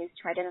you can use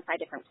to identify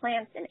different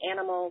plants and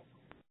animals.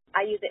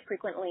 I use it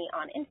frequently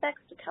on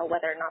insects to tell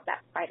whether or not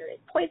that spider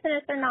is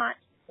poisonous or not,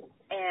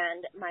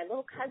 and my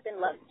little cousin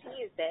loves to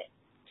use it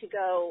to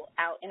go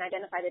out and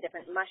identify the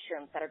different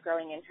mushrooms that are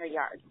growing in her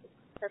yard.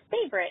 Her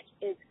favorite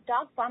is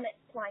dog vomit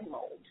slime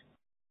mold.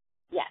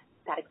 Yes,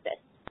 that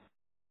exists.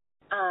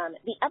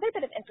 The other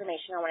bit of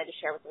information I wanted to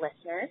share with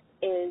listeners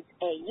is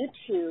a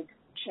YouTube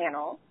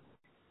channel.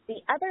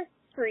 The other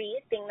free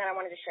thing that I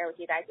wanted to share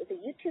with you guys is a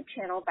YouTube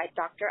channel by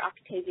Dr.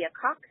 Octavia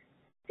Cox,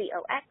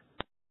 C-O-X.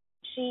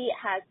 She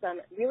has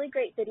some really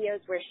great videos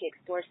where she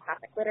explores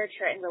classic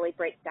literature and really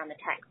breaks down the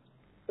text.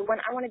 The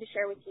one I wanted to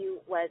share with you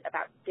was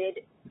about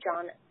Did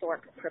John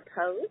Thorpe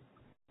Propose?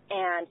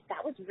 And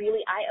that was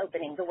really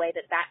eye-opening, the way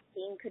that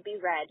scene could be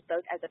read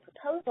both as a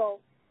proposal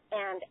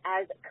and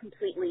as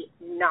completely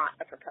not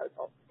a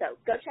proposal. So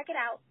go check it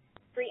out.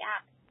 Free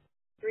app,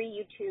 free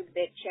YouTube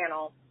vid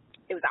channel.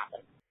 It was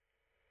awesome.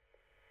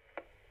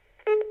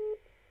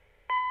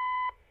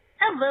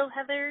 Hello,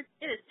 Heather.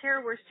 It is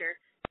Tara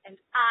Worcester, and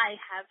I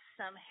have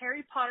some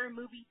Harry Potter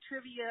movie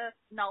trivia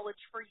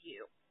knowledge for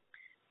you.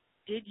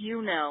 Did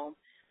you know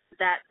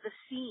that the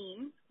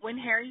scene when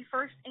Harry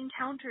first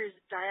encounters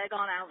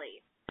Diagon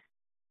Alley,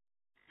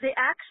 they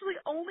actually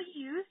only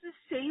use the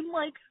same,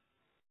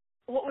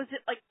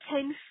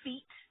 10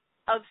 feet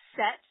of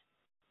set,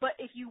 but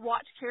if you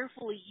watch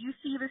carefully, you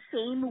see the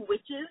same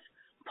witches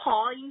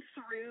pawing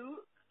through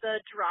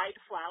the dried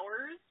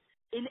flowers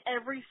in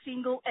every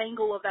single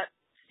angle of that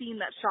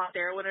scene that's shot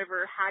there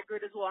whenever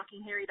Hagrid is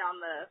walking Harry down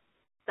the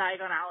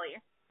Diagon Alley.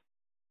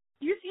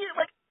 You see it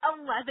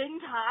 11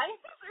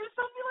 times or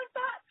something like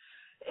that.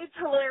 It's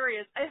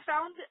hilarious. I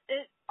found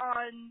it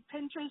on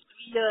Pinterest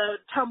via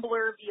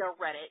Tumblr via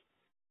Reddit.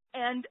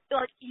 And,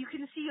 you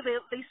can see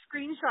they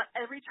screenshot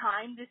every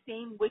time the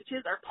same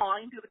witches are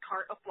pawing through the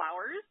cart of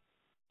flowers.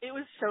 It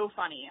was so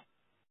funny.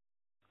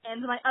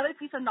 And my other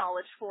piece of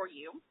knowledge for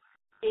you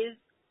is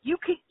you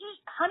can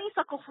eat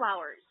honeysuckle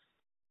flowers.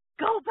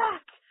 Go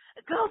back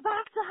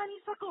to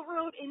Honeysuckle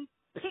Road and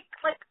pick,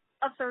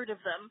 a third of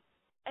them.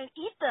 and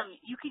eat them.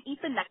 You can eat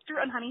the nectar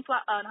on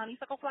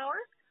honeysuckle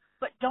flowers,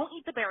 but don't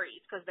eat the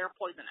berries because they're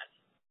poisonous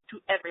to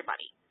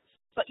everybody.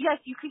 But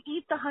yes, you can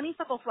eat the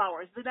honeysuckle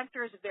flowers. The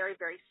nectar is very,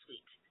 very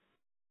sweet.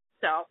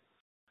 So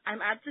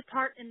I'm at the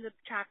part in the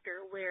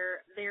chapter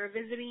where they're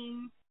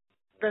visiting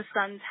the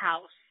son's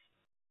house.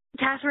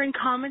 Catherine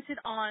commented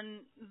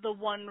on the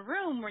one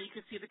room where you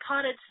could see the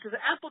cottage to the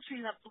apple tree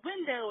and up the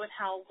window, and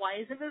how, why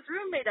isn't this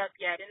room made up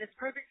yet? And it's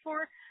perfect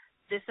for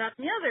this, that,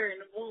 and the other.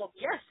 And, well,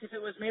 yes, if it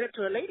was made up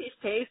to a lady's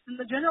taste. And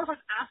the general was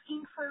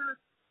asking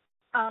for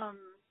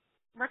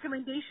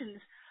recommendations.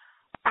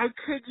 I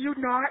kid you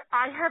not,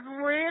 I have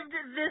lived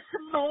this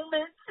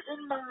moment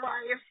in my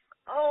life.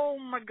 Oh,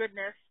 my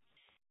goodness.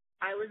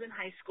 I was in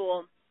high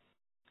school.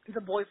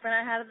 The boyfriend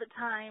I had at the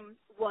time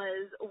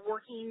was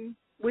working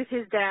with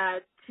his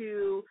dad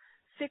to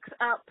fix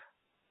up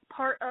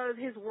part of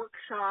his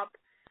workshop,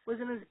 was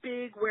in this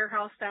big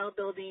warehouse-style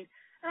building.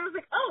 And I was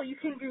like, oh, you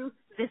can do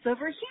this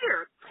over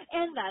here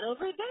and that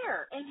over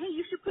there. And, hey,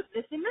 you should put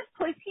this in this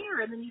place here.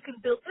 And then you can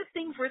build this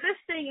thing for this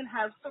thing and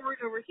have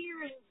storage over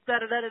here and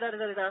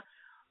da-da-da-da-da-da-da.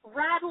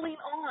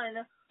 Rattling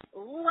on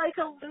like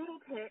a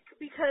lunatic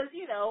because,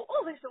 you know,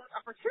 oh, there's so much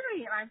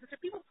opportunity and I'm such a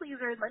people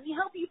pleaser and let me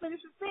help you finish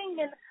this thing.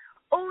 And,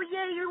 oh,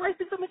 yeah, your life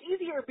is so much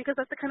easier because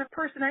that's the kind of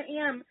person I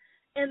am.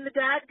 And the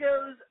dad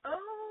goes,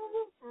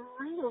 oh,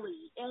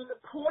 really? And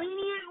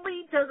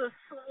poignantly does a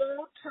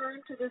slow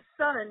turn to the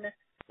son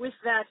with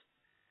that,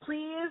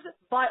 please,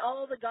 by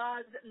all the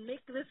gods,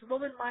 make this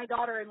woman my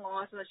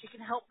daughter-in-law so that she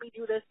can help me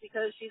do this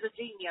because she's a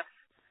genius.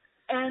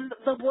 And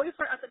the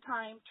boyfriend at the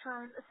time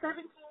turned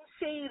 17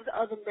 shades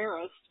of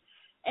embarrassed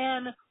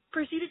and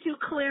proceeded to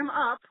clam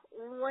up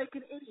like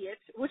an idiot,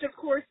 which, of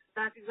course,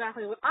 that's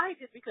exactly what I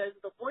did because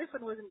the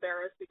boyfriend was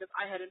embarrassed because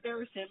I had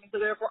embarrassed him, so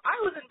therefore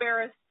I was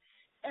embarrassed.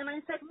 And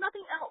I said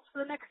nothing else for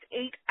the next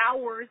 8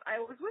 hours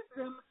I was with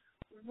them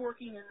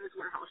working in this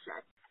warehouse shed.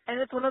 And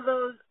it's one of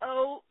those,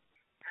 oh,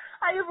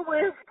 I have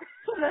lived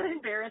that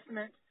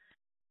embarrassment.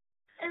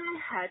 And I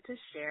had to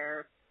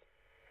share.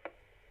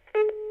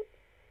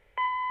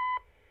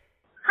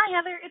 Hi,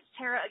 Heather. It's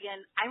Tara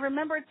again. I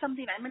remembered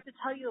something I meant to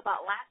tell you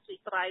about last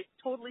week, but I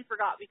totally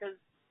forgot because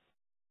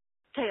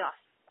chaos.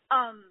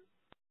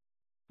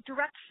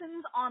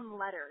 Directions on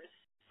letters.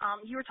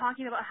 You were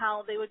talking about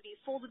how they would be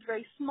folded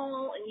very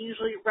small and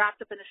usually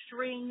wrapped up in a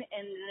string,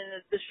 and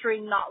then the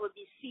string knot would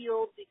be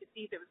sealed so you could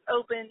see if it was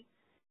open.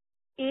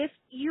 If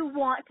you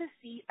want to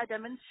see a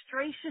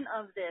demonstration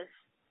of this,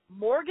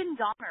 Morgan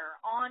Donner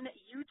on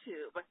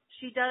YouTube.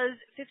 She does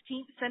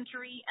 15th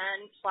century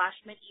and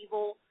 /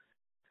 medieval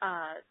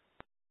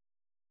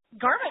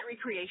garment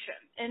recreation,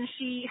 and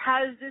she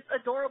has this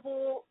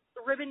adorable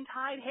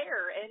ribbon-tied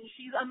hair, and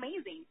she's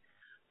amazing.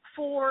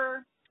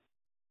 For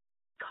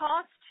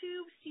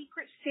Costume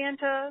Secret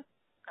Santa,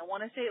 I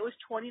want to say it was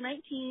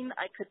 2019,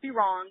 I could be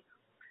wrong,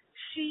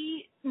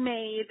 she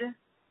made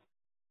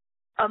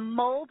a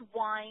mulled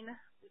wine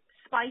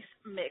spice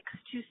mix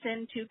to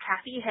send to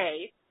Kathy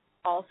Hay,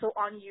 also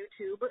on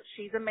YouTube.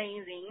 She's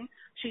amazing.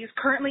 She's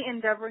currently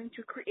endeavoring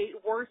to create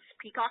Worth's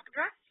peacock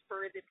dress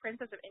for the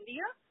Princess of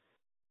India.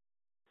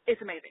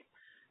 It's amazing.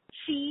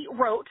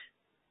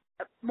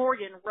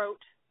 Morgan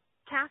wrote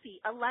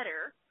Kathy a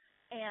letter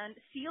and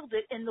sealed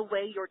it in the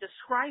way you're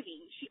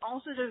describing. She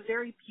also did a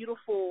very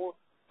beautiful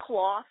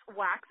cloth,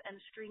 wax, and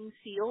string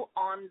seal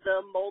on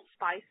the mulled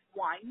spice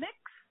wine mix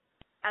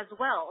as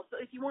well. So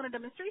if you want a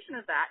demonstration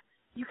of that,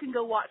 you can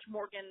go watch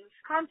Morgan's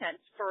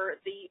content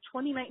for the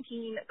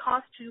 2019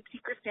 Costume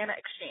Secret Santa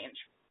Exchange.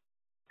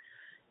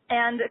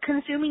 And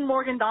consuming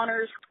Morgan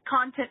Donner's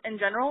content in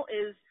general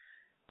is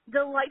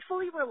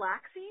delightfully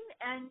relaxing,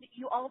 and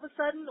you all of a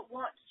sudden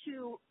want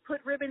to put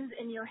ribbons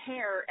in your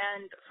hair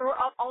and throw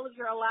out all of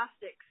your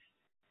elastics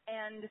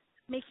and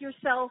make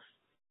yourself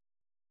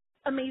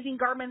amazing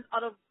garments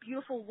out of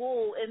beautiful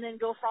wool and then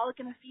go frolic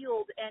in a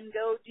field and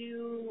go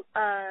do,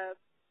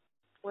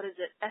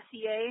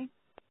 SCA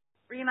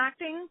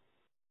reenacting.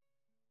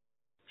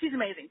 She's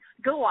amazing.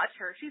 Go watch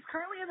her. She's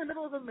currently in the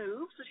middle of a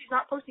move, so she's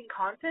not posting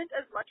content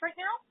as much right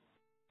now,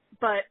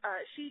 but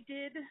she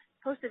did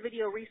post a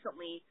video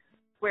recently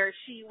where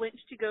she went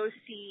to go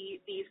see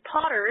these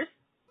potters,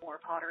 more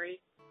pottery,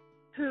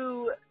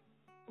 who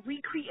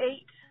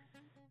recreate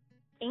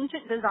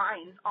ancient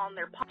designs on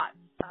their pots.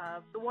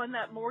 The one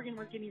that Morgan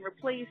was getting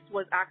replaced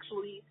was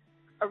actually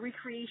a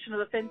recreation of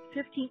the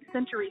 15th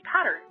century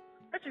pattern.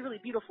 It's actually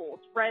really beautiful.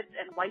 It's reds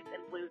and whites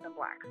and blues and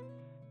blacks.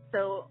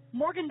 So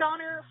Morgan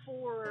Donner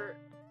for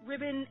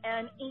ribbon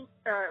and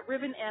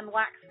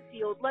wax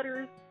sealed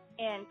letters,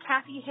 and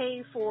Kathy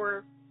Hay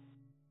for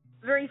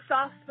very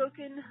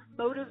soft-spoken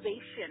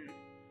motivation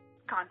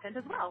content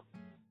as well.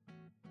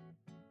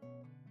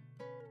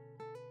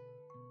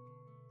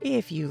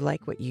 If you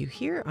like what you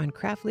hear on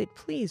Craftlit,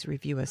 please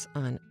review us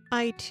on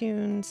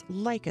iTunes,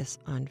 like us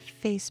on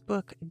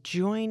Facebook,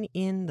 join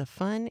in the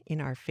fun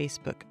in our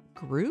Facebook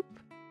group,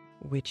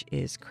 which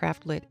is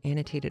Craftlit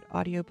Annotated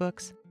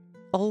Audiobooks.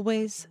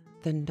 Always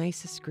the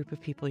nicest group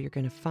of people you're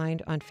going to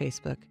find on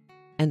Facebook,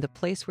 and the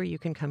place where you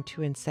can come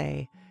to and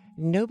say,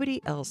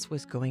 Nobody else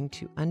was going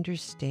to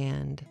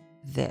understand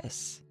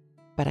this,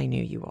 but I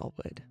knew you all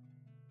would.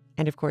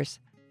 And of course,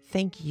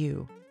 thank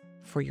you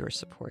for your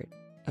support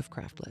of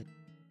Craftlit.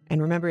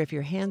 And remember, if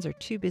your hands are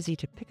too busy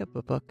to pick up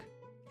a book,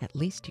 at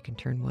least you can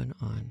turn one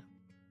on.